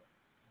form.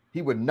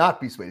 He would not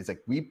be swayed. He's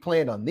like, we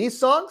planned on these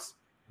songs.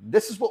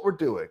 This is what we're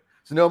doing.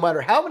 So no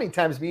matter how many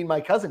times me and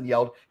my cousin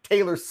yelled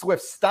Taylor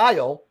Swift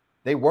style,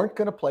 they weren't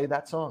going to play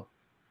that song.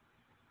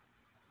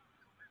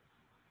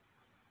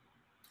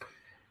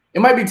 It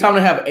might be time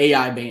to have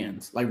AI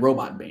bands, like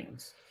robot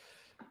bands.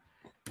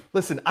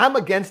 Listen, I'm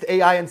against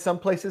AI in some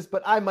places,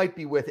 but I might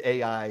be with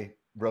AI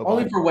robot.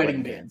 Only for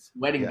wedding bands.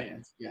 Wedding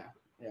bands. Yeah.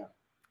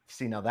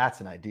 See, now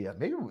that's an idea.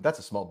 Maybe that's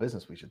a small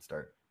business we should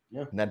start.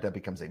 Yeah. And that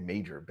becomes a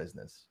major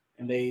business.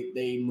 And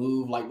they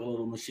move like the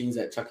little machines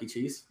at Chuck E.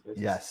 Cheese.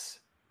 Yes.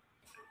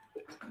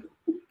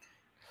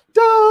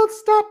 Don't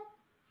stop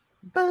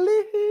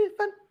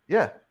believing.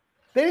 Yeah.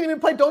 They didn't even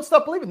play Don't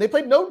Stop Believing. They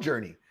played No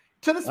Journey.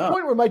 To this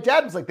point where my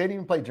dad was like, they didn't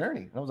even play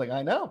Journey. And I was like,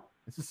 I know.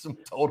 This is some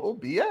total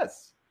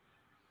BS.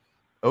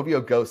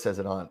 OVO Ghost says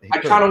it on. I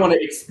kind of want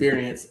to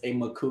experience a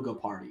Makuga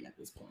party at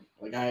this point.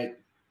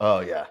 Oh,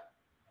 yeah.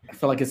 I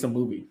feel like it's a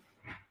movie.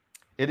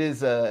 It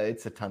is.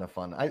 It's a ton of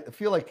fun. I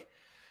feel like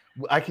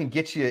I can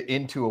get you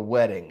into a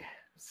wedding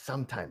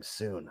sometime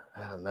soon.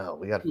 I don't know.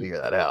 We got to figure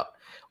that out.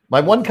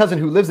 My one cousin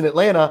who lives in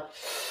Atlanta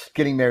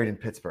getting married in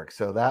Pittsburgh.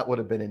 So that would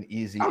have been an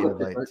easy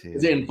invite to.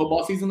 Is it in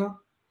football season though?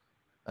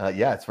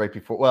 Yeah, it's right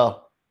before.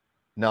 Well,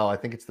 no, I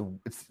think it's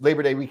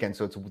Labor Day weekend.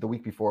 So it's the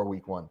week before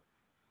week one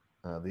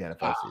of the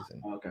NFL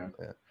season. Okay.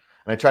 Yeah.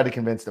 And I tried to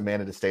convince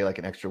Amanda to stay like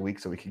an extra week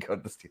so we could go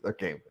to the Steeler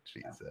game, but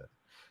she's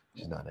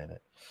not in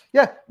it.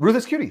 Yeah, Ruth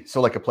is Cutie.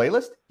 So like a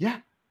playlist? Yeah.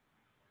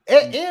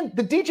 And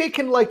the DJ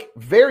can like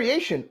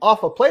variation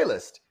off a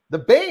playlist. The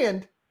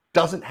band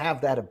doesn't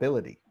have that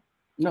ability.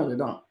 No, they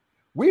don't.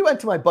 We went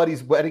to my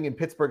buddy's wedding in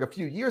Pittsburgh a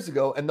few years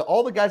ago, and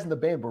all the guys in the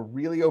band were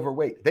really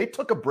overweight. They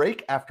took a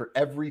break after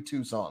every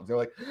 2 songs. They're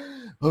like,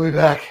 we'll be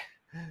back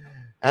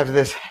after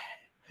this.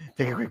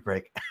 Take a quick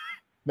break.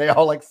 They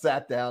all like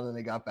sat down and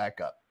they got back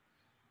up.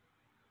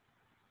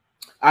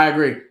 I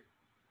agree.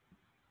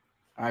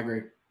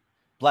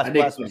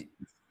 Bless me.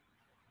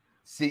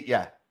 See,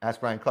 yeah, ask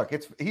Brian Clark.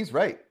 He's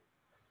right.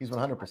 He's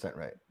 100%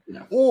 right.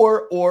 Yeah.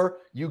 Or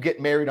you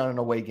get married on an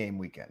away game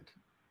weekend.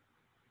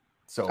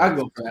 So I'd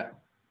go for that.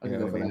 I can You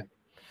know go what for I mean?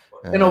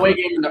 that. An away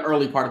game in the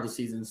early part of the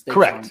season. State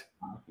Correct.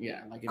 Farm.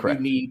 Yeah, like if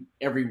Correct. you need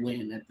every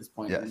win at this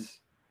point. Yes.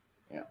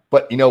 Yeah.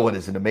 But you know what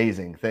is an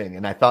amazing thing,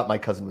 and I thought my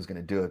cousin was going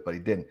to do it, but he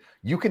didn't.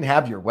 You can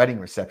have your wedding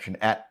reception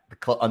at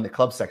the on the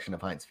club section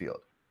of Heinz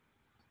Field.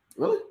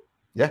 Really?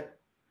 Yeah.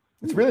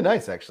 It's really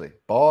nice, actually.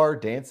 Bar,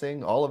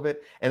 dancing, all of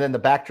it. And then the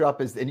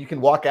backdrop is, and you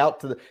can walk out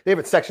to the, they have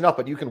it sectioned up,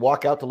 but you can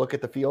walk out to look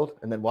at the field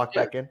and then walk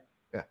back in.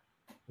 Yeah.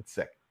 It's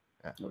sick.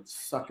 Yeah. Those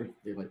suckers,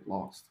 they like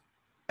lost.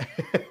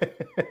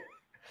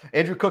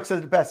 Andrew Cook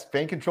says the best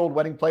fan controlled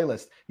wedding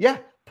playlist. Yeah.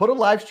 Put a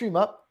live stream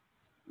up.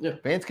 Yeah.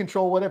 Fans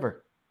control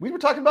whatever. We were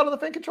talking about it on the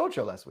Fan Control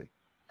show last week.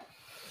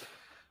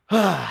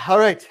 All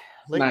right.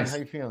 Layton, Nice. how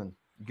you feeling?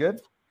 Good?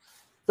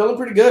 Feeling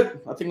pretty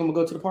good. I think I'm gonna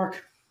go to the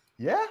park.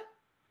 Yeah?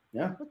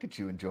 Yeah. Look at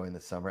you enjoying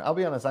the summer. I'll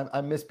be honest, I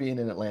miss being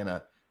in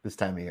Atlanta this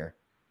time of year.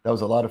 That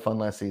was a lot of fun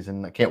last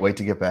season. I can't wait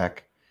to get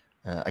back.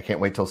 I can't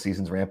wait till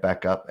seasons ramp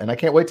back up. And I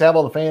can't wait to have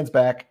all the fans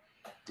back.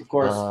 Of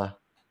course.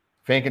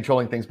 Fan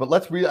controlling things. But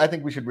I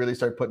think we should really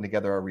start putting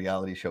together our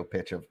reality show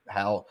pitch of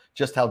how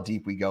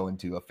deep we go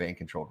into a fan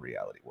controlled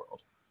reality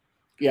world.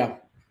 Yeah.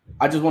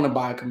 I just want to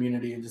buy a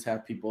community and just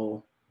have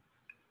people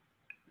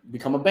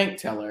become a bank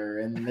teller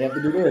and they have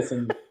to do this.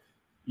 And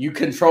you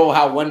control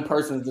how one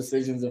person's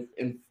decisions and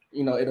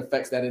it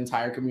affects that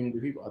entire community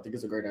of people. I think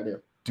it's a great idea.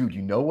 Dude,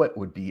 you know what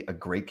would be a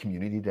great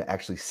community to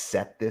actually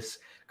set this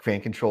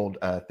fan controlled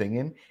thing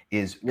in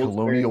is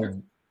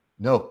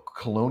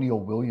Colonial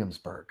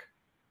Williamsburg.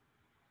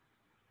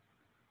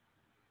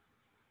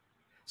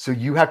 So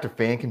you have to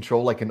fan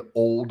control like an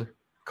old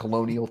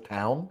colonial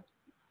town.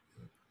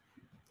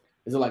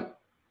 Is it like?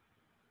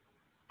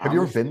 Have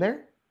you ever been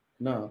there?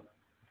 No.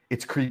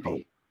 It's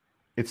creepy.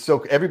 It's so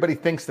everybody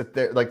thinks that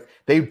they're like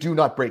they do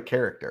not break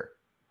character.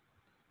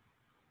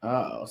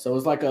 Oh, so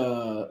it's like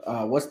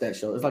a what's that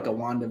show? It's like a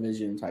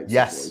WandaVision type.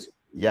 Yes. Situation.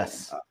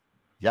 Yes.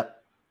 Yep.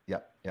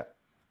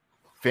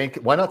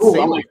 Why not Ooh,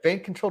 say like fan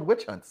controlled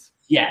witch hunts?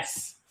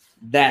 Yes,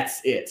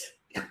 that's it.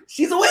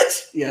 She's a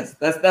witch. Yes,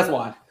 that's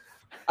why.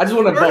 I just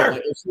want to vote.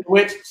 Like, if she's a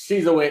witch,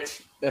 she's a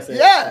witch. That's it.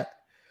 Yeah.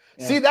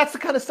 See, that's the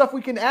kind of stuff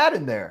we can add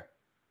in there.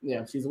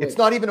 Yeah, she's a witch. It's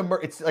not even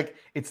it's like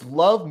it's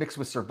love mixed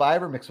with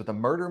Survivor, mixed with a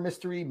murder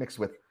mystery, mixed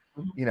with,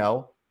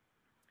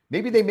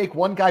 maybe they make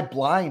one guy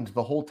blind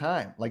the whole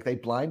time. Like they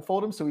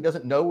blindfold him so he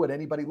doesn't know what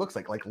anybody looks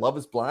like. Like Love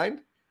is Blind.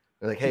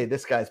 They're like, hey,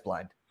 this guy's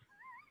blind.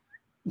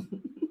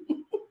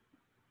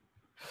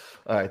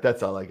 All right,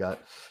 that's all I got.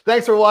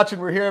 Thanks for watching.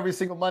 We're here every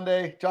single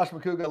Monday. Josh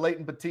McCouga,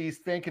 Leighton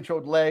Batiste, Fan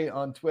Controlled Lay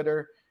on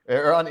Twitter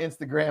or on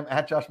Instagram,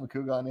 at Josh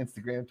McCouga on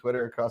Instagram,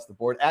 Twitter, across the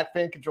board, at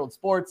Fan Controlled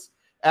Sports,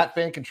 at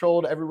Fan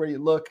Controlled, everywhere you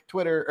look,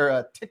 Twitter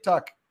or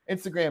TikTok,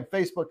 Instagram,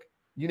 Facebook,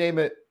 you name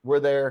it, we're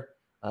there.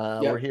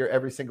 We're here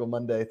every single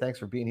Monday. Thanks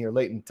for being here,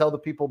 Leighton. Tell the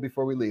people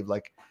before we leave,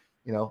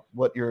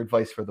 what your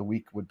advice for the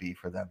week would be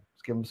for them.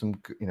 Just give them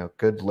some,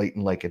 good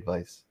Leighton-like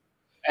advice.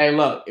 Hey,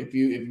 look, if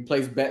you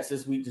place bets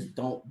this week, just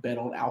don't bet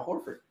on Al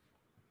Horford.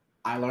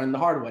 I learned the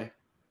hard way.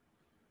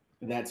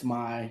 That's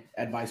my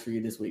advice for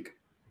you this week.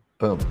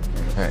 Boom.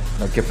 All right,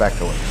 now get back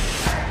to work.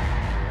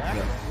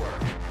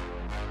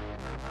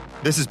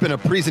 This has been a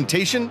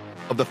presentation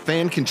of the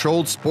Fan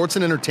Controlled Sports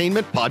and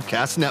Entertainment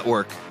Podcast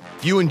Network.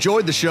 If you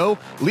enjoyed the show,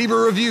 leave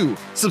a review,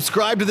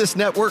 subscribe to this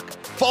network,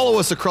 follow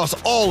us across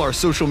all our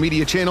social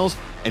media channels,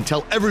 and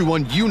tell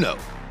everyone you know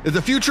that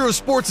the future of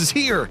sports is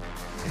here,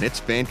 and it's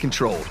fan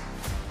controlled.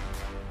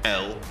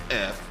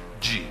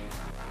 LFG.